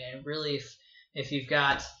that. Really, if you've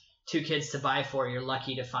got 2 kids to buy for, you're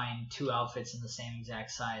lucky to find 2 outfits in the same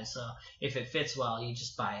exact size. So if it fits well, you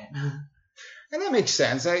just buy it. And that makes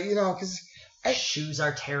sense. Because shoes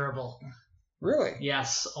are terrible. Really?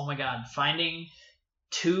 Yes. Oh my God. Finding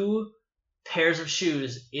 2 pairs of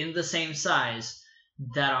shoes in the same size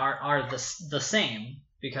that are the same,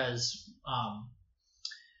 because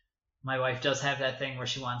my wife does have that thing where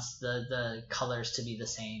she wants the colors to be the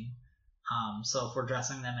same. So if we're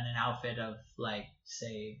dressing them in an outfit of, like,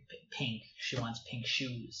 say, pink, she wants pink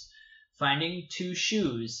shoes. Finding 2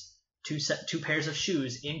 pairs of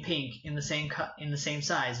shoes in pink in the same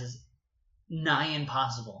size is nigh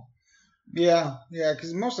impossible. Yeah,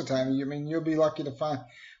 because most of the time, you'll be lucky to find.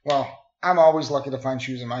 Well, I'm always lucky to find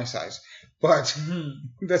shoes in my size, but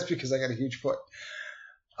that's because I got a huge foot.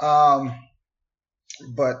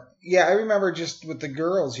 But yeah, I remember just with the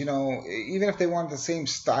girls, even if they wanted the same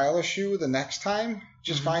style of shoe the next time,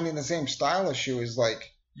 just finding the same style of shoe is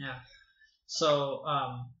like. Yeah. So,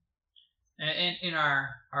 in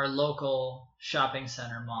our local shopping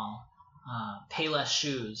center mall, Payless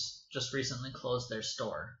Shoes just recently closed their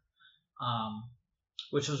store,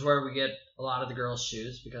 which was where we get a lot of the girls'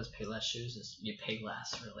 shoes, because Payless Shoes is, you pay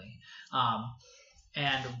less, really.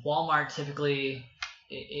 And Walmart typically,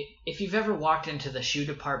 if you've ever walked into the shoe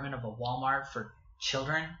department of a Walmart for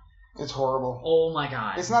children, it's horrible. Oh my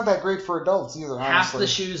God. It's not that great for adults either, honestly. Half the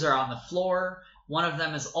shoes are on the floor. One of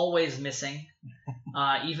them is always missing.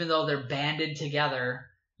 Even though they're banded together,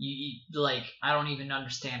 you I don't even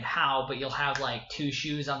understand how, but you'll have like 2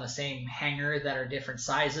 shoes on the same hanger that are different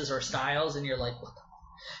sizes or styles, and you're like, what the?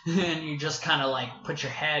 And you just kind of like put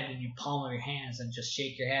your head in your palm of your hands and just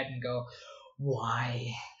shake your head and go,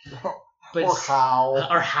 why? But,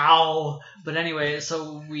 or how. But anyway,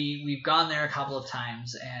 so we've gone there a couple of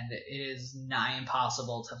times, and it is nigh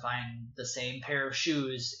impossible to find the same pair of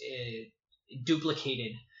shoes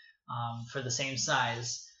duplicated for the same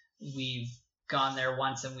size. We've gone there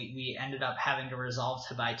once, and we ended up having to resolve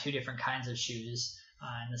to buy 2 different kinds of shoes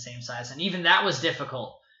in the same size. And even that was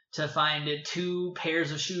difficult. To find 2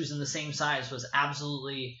 pairs of shoes in the same size was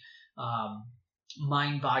absolutely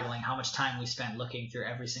mind-boggling how much time we spent looking through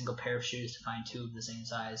every single pair of shoes to find 2 of the same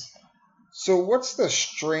size. So what's the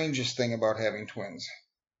strangest thing about having twins?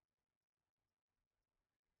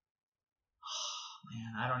 Oh,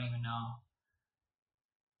 man, I don't even know.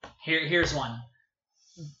 Here's one.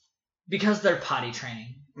 Because they're potty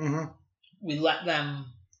training, we let them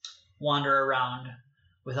wander around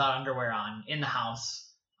without underwear on in the house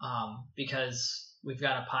because we've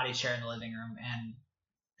got a potty chair in the living room, and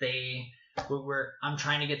I'm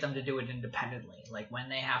trying to get them to do it independently. Like when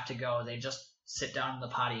they have to go, they just sit down in the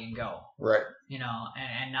potty and go. Right.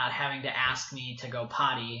 And not having to ask me to go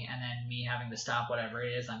potty and then me having to stop whatever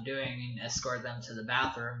it is I'm doing and escort them to the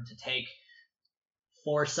bathroom to take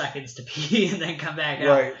 4 seconds to pee and then come back out.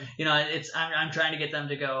 Right. I'm trying to get them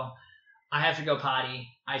to go, I have to go potty,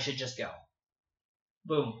 I should just go.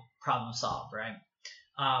 Boom, problem solved, right?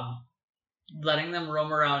 Letting them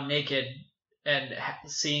roam around naked and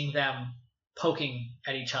seeing them poking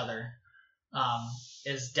at each other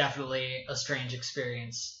is definitely a strange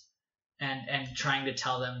experience. And trying to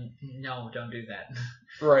tell them, no, don't do that.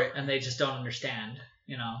 Right. And they just don't understand,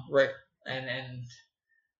 Right. And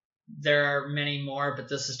there are many more, but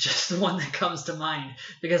this is just the one that comes to mind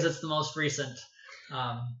because it's the most recent.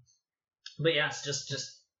 But yes,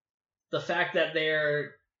 just the fact that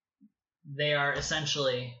they are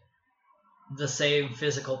essentially the same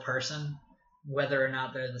physical person, whether or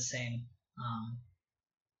not they're the same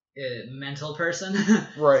mental person.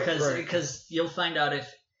 Right. Because you'll find out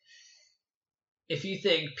if you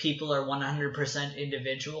think people are 100%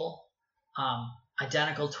 individual,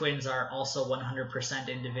 identical twins are also 100%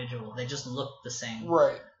 individual. They just look the same.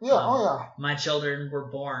 Right. Yeah. My children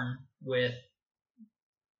were born with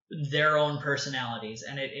their own personalities,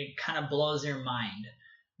 and it kind of blows your mind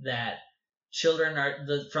that children are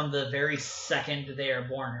from the very second they are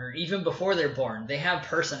born, or even before they're born, they have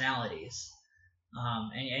personalities.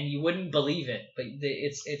 And you wouldn't believe it, but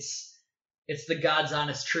it's the God's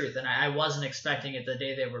honest truth, and I wasn't expecting it the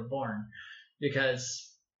day they were born,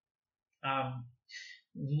 because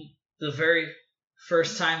the very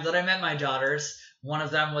first time that I met my daughters, one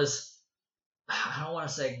of them was, I don't want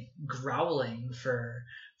to say growling for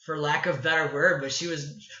lack of better word, but she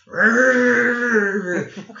was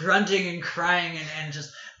grunting and crying and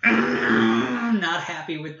just not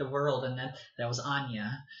happy with the world, and that was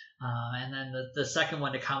Anya. And then the second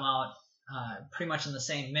one to come out pretty much in the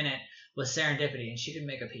same minute was Serendipity, and she didn't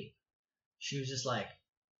make a peep. She was just like,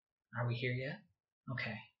 "Are we here yet?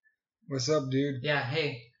 Okay. What's up, dude? Yeah,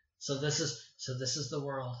 hey. So this is the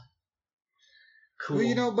world. Cool."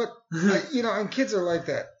 Well, but and kids are like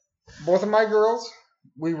that. Both of my girls,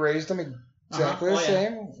 we raised them exactly the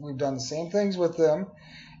same. Yeah. We've done the same things with them,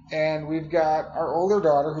 and we've got our older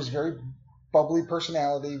daughter who's very bubbly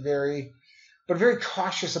personality, very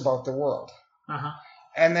cautious about the world.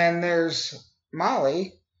 And then there's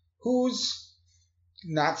Molly, who's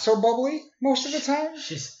not so bubbly most of the time.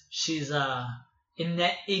 She's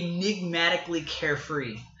enigmatically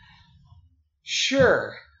carefree.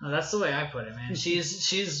 Sure. Well, that's the way I put it, man.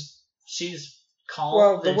 She's calm.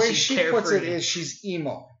 Well, the way she puts it is she's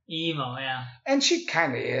emo. Emo, yeah. And she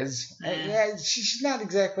kind of is. Yeah, she's not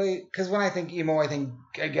exactly, because when I think emo, I think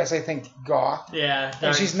goth. Yeah.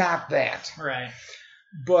 And she's not that. Right.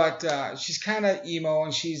 But she's kind of emo,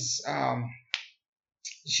 and she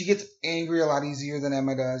gets angry a lot easier than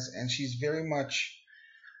Emma does, and she's very much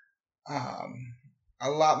a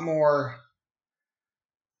lot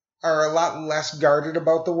less guarded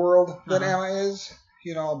about the world than Emma is.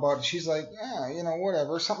 But she's like,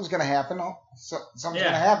 whatever, something's gonna happen. Something's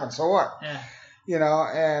gonna happen. So what? Yeah.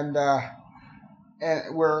 And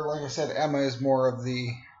where, like I said, Emma is more of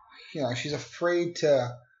the, she's afraid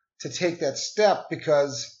to take that step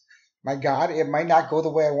because, my God, it might not go the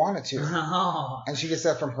way I want it to. And she gets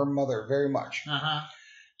that from her mother very much.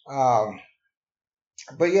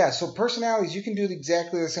 But yeah, so personalities, you can do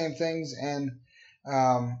exactly the same things. And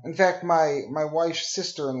in fact, my wife's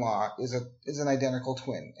sister-in-law is an identical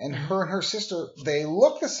twin, and her and her sister, they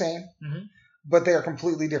look the same, but they are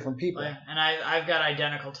completely different people. And I've got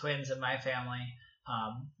identical twins in my family.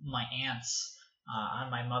 My aunts on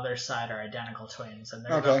my mother's side are identical twins, and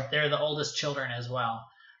they're the oldest children as well.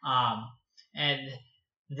 And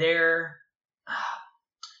they're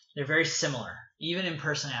very similar, even in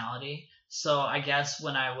personality. So I guess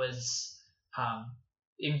when I was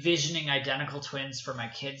envisioning identical twins for my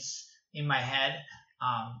kids in my head,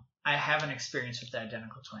 I have an experience with the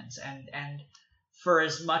identical twins, and for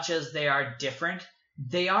as much as they are different,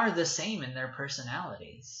 they are the same in their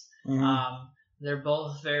personalities. Mm-hmm. They're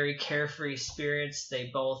both very carefree spirits. They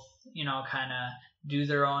both, kind of do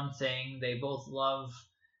their own thing. They both love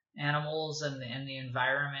animals and the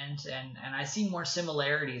environment, and I see more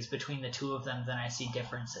similarities between the two of them than I see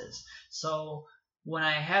differences. So when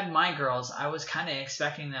I had my girls, I was kind of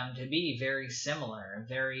expecting them to be very similar,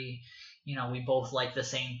 very, we both like the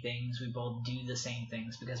same things, we both do the same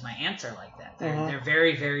things, because my aunts are like that. They're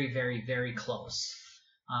very, very, very, very close.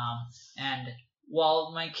 And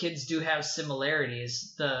while my kids do have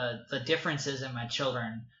similarities, the differences in my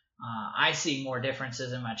children, I see more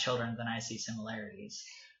differences in my children than I see similarities.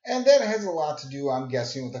 And that has a lot to do, I'm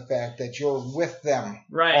guessing, with the fact that you're with them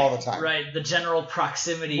all the time. Right, the general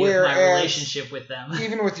proximity of my relationship with them.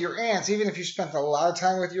 Even with your aunts, even if you spent a lot of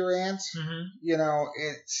time with your aunts,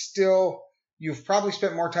 it's still, you've probably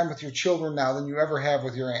spent more time with your children now than you ever have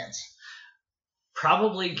with your aunts.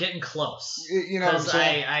 Probably getting close. Because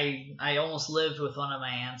I almost lived with one of my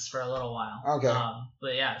aunts for a little while. Okay.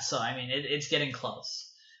 But yeah, so I mean, it's getting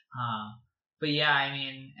close. But yeah, I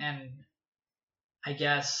mean, and I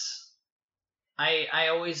guess I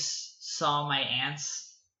always saw my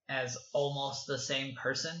aunts as almost the same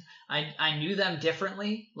person. I knew them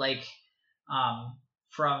differently, like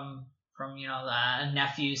from a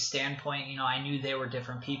nephew's standpoint. I knew they were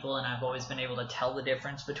different people, and I've always been able to tell the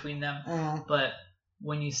difference between them. Mm-hmm. But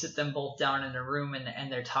when you sit them both down in a room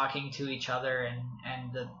and they're talking to each other,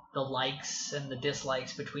 and the likes and the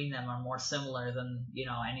dislikes between them are more similar than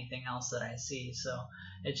anything else that I see. So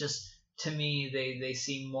it just, to me, they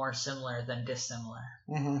seem more similar than dissimilar.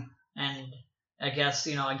 Mm-hmm. And I guess,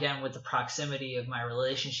 again, with the proximity of my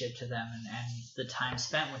relationship to them and the time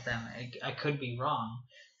spent with them, I could be wrong,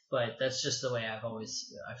 but that's just the way I've felt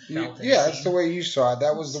it. Yeah, that's the way you saw it.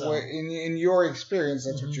 That was the way, in your experience,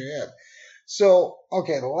 that's what you had. So,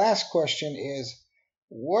 okay, the last question is,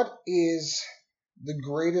 what is the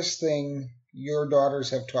greatest thing your daughters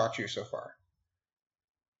have taught you so far?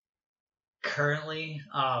 Currently,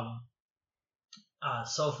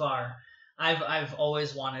 so far, I've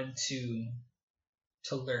always wanted to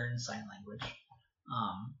learn sign language.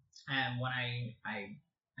 And when I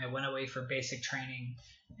went away for basic training,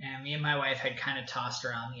 and me and my wife had kind of tossed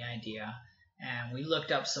around the idea, and we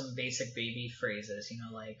looked up some basic baby phrases,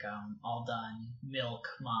 like all done, milk,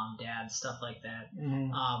 mom, dad, stuff like that.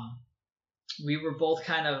 Mm-hmm. We were both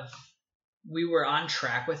we were on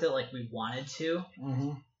track with it, like we wanted to,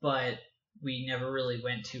 but we never really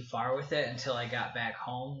went too far with it until I got back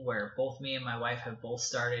home, where both me and my wife have both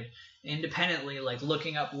started independently, like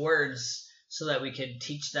looking up words so that we could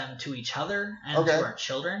teach them to each other and to our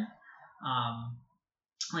children.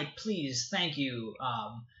 Like please, thank you,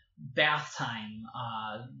 bath time,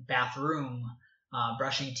 bathroom,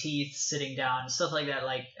 brushing teeth, sitting down, stuff like that,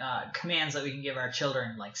 like commands that we can give our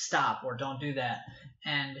children, like stop or don't do that.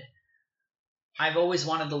 And I've always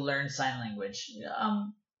wanted to learn sign language.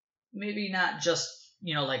 Maybe not just,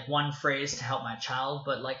 like one phrase to help my child,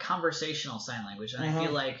 but like conversational sign language. And I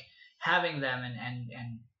feel like having them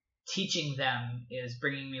and teaching them is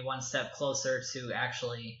bringing me one step closer to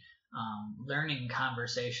actually learning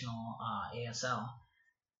conversational ASL.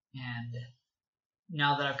 And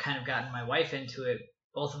now that I've kind of gotten my wife into it,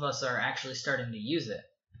 both of us are actually starting to use it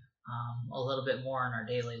a little bit more in our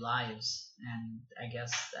daily lives. And I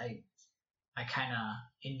guess I kind of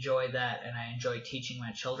enjoy that, and I enjoy teaching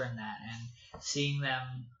my children that, and seeing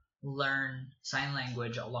them learn sign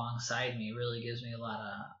language alongside me really gives me a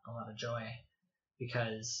lot of joy,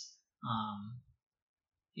 because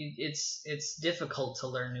it's difficult to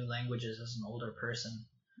learn new languages as an older person.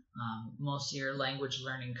 Most of your language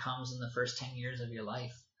learning comes in the first 10 years of your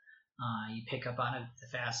life. You pick up on it the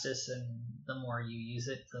fastest, and the more you use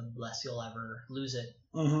it, the less you'll ever lose it.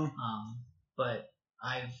 But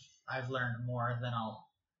I've learned more than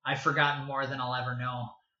I've forgotten more than I'll ever know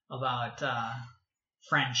about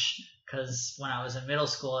French, because when I was in middle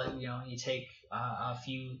school, you take a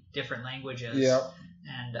few different languages,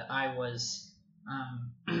 and I was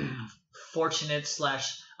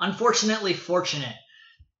unfortunately fortunate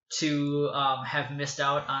to have missed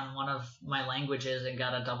out on one of my languages and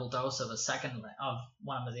got a double dose of of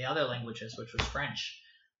one of the other languages, which was French.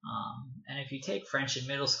 And if you take French in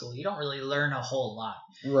middle school, you don't really learn a whole lot.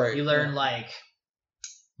 Right. You learn like,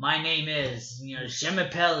 my name is, je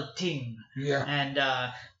m'appelle Tim. Yeah. And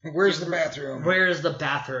where's the bathroom? Where's the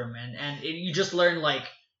bathroom? And you just learn like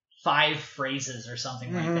 5 phrases or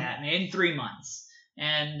something like that in 3 months.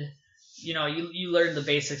 And you learn the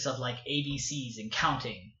basics of like ABCs and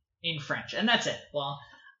counting in French, and that's it. Well,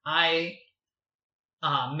 I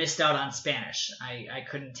missed out on Spanish. I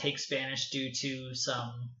couldn't take Spanish due to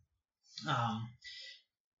some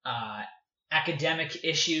academic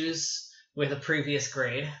issues with a previous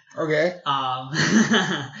grade. Okay.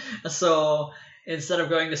 So instead of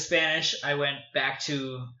going to Spanish, I went back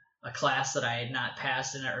to a class that I had not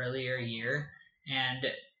passed in an earlier year. And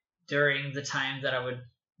during the time that I would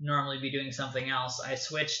normally be doing something else, I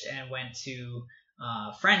switched and went to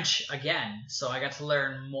French again. So I got to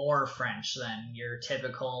learn more French than your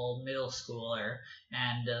typical middle schooler.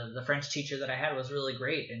 And the French teacher that I had was really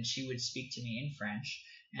great, and she would speak to me in French,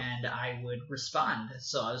 and I would respond.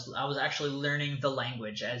 So I was actually learning the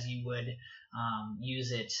language as you would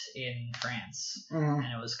use it in France. And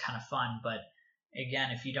it was kind of fun. But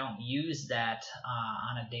again, if you don't use that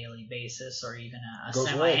on a daily basis or even a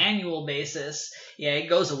semi-annual basis, it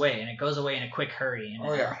goes away, and it goes away in a quick hurry. And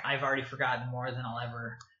I've already forgotten more than I'll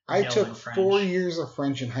ever know I took in French. 4 years of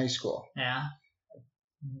French in high school. Yeah.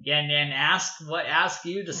 And ask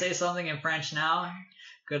you to say something in French now?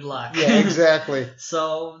 Good luck. Yeah, exactly.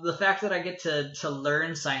 So the fact that I get to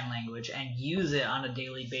learn sign language and use it on a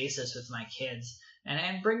daily basis with my kids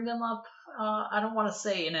and bring them up, I don't want to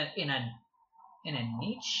say in a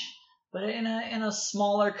niche, but in a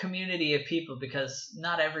smaller community of people, because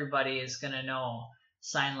not everybody is going to know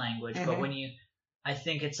sign language. But I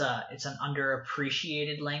think it's an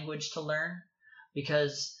underappreciated language to learn,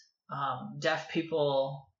 because deaf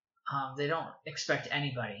people, they don't expect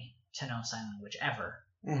anybody to know sign language ever.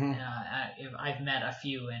 I've met a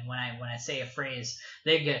few, and when I say a phrase,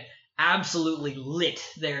 they get absolutely lit.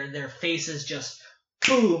 Their faces just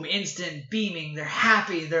boom, instant beaming. They're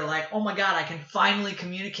happy. They're like, oh my God, I can finally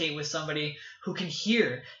communicate with somebody who can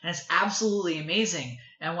hear. And it's absolutely amazing.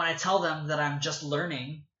 And when I tell them that I'm just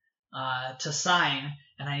learning to sign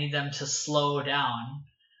and I need them to slow down,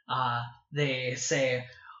 they say,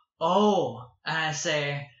 oh, and I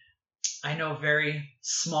say, I know very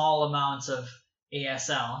small amounts of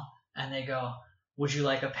ASL. And they go, would you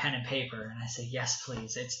like a pen and paper? And I say, yes,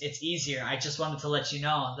 please. It's easier. I just wanted to let you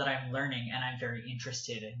know that I'm learning and I'm very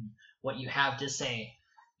interested in what you have to say,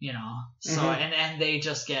 So, and they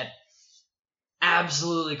just get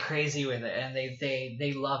absolutely crazy with it, and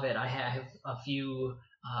they love it. I have a few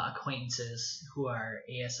acquaintances who are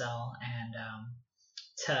ASL, and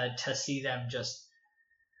to see them just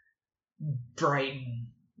brighten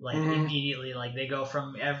immediately, like they go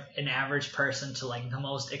from an average person to like the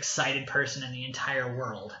most excited person in the entire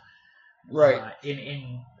world, right?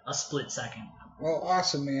 In a split second. Well,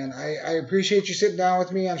 awesome, man. I appreciate you sitting down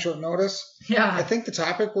with me on short notice. Yeah, I think the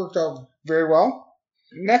topic worked out very well.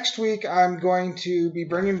 Next week, I'm going to be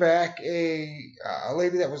bringing back a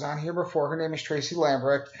lady that was on here before. Her name is Tracy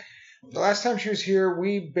Lambrecht. The last time she was here,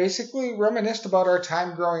 we basically reminisced about our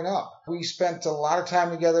time growing up. We spent a lot of time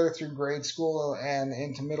together through grade school and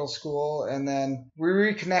into middle school, and then we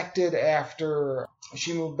reconnected after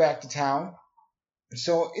she moved back to town.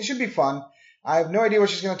 So it should be fun. I have no idea what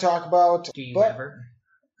she's going to talk about. Do you ever?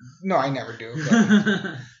 No, I never do.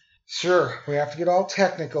 But sure, we have to get all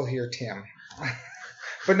technical here, Tim.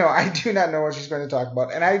 But no, I do not know what she's going to talk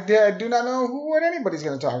about, and I do not know what anybody's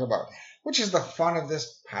going to talk about, which is the fun of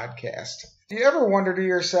this podcast. Do you ever wonder to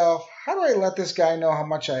yourself, how do I let this guy know how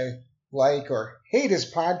much I like or hate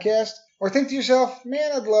his podcast? Or think to yourself,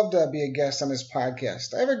 man, I'd love to be a guest on this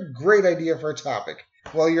podcast. I have a great idea for a topic.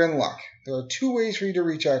 Well, you're in luck. There are 2 ways for you to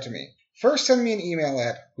reach out to me. First, send me an email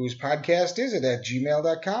at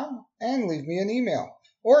whospodcastisIt@gmail.com and leave me an email.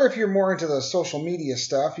 Or if you're more into the social media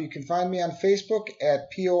stuff, you can find me on Facebook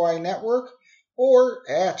at POI Network or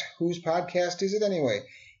at Whose Podcast Is It Anyway?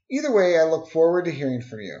 Either way, I look forward to hearing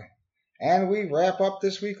from you. And we wrap up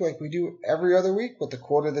this week like we do every other week with the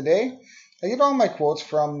quote of the day. I get all my quotes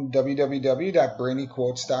from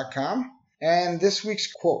www.brainyquotes.com. And this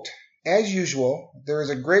week's quote, as usual, there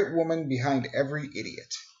is a great woman behind every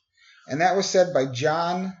idiot. And that was said by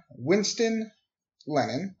John Winston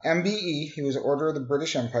Lennon, MBE. He was Order of the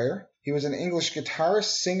British Empire. He was an English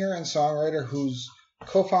guitarist, singer, and songwriter who's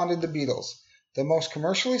co-founded the Beatles, the most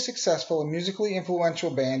commercially successful and musically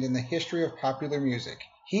influential band in the history of popular music.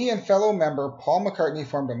 He and fellow member Paul McCartney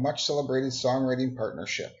formed a much-celebrated songwriting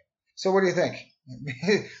partnership. So what do you think? Do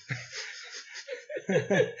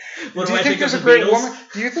you think there's a great woman?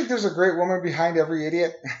 Do you think there's a great woman behind every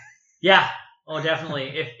idiot? Yeah. Oh,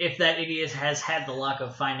 definitely. If that idiot has had the luck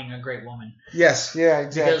of finding a great woman. Yes. Yeah.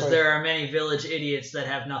 Exactly. Because there are many village idiots that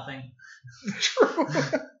have nothing. True.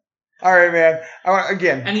 All right, man.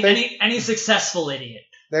 Any successful idiot.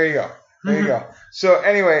 There you go. So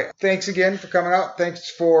anyway, thanks again for coming out. Thanks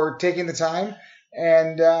for taking the time.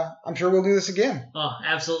 And I'm sure we'll do this again. Oh,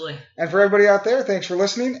 absolutely. And for everybody out there, thanks for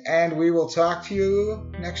listening, and we will talk to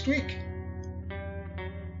you next week.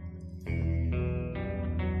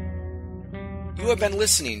 You have been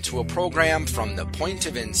listening to a program from the Point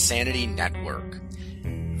of Insanity Network.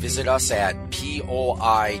 Visit us at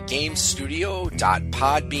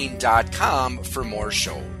poigamestudio.podbean.com for more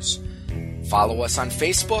shows. Follow us on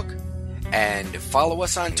Facebook and follow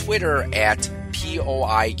us on Twitter at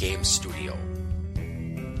POI Game Studio.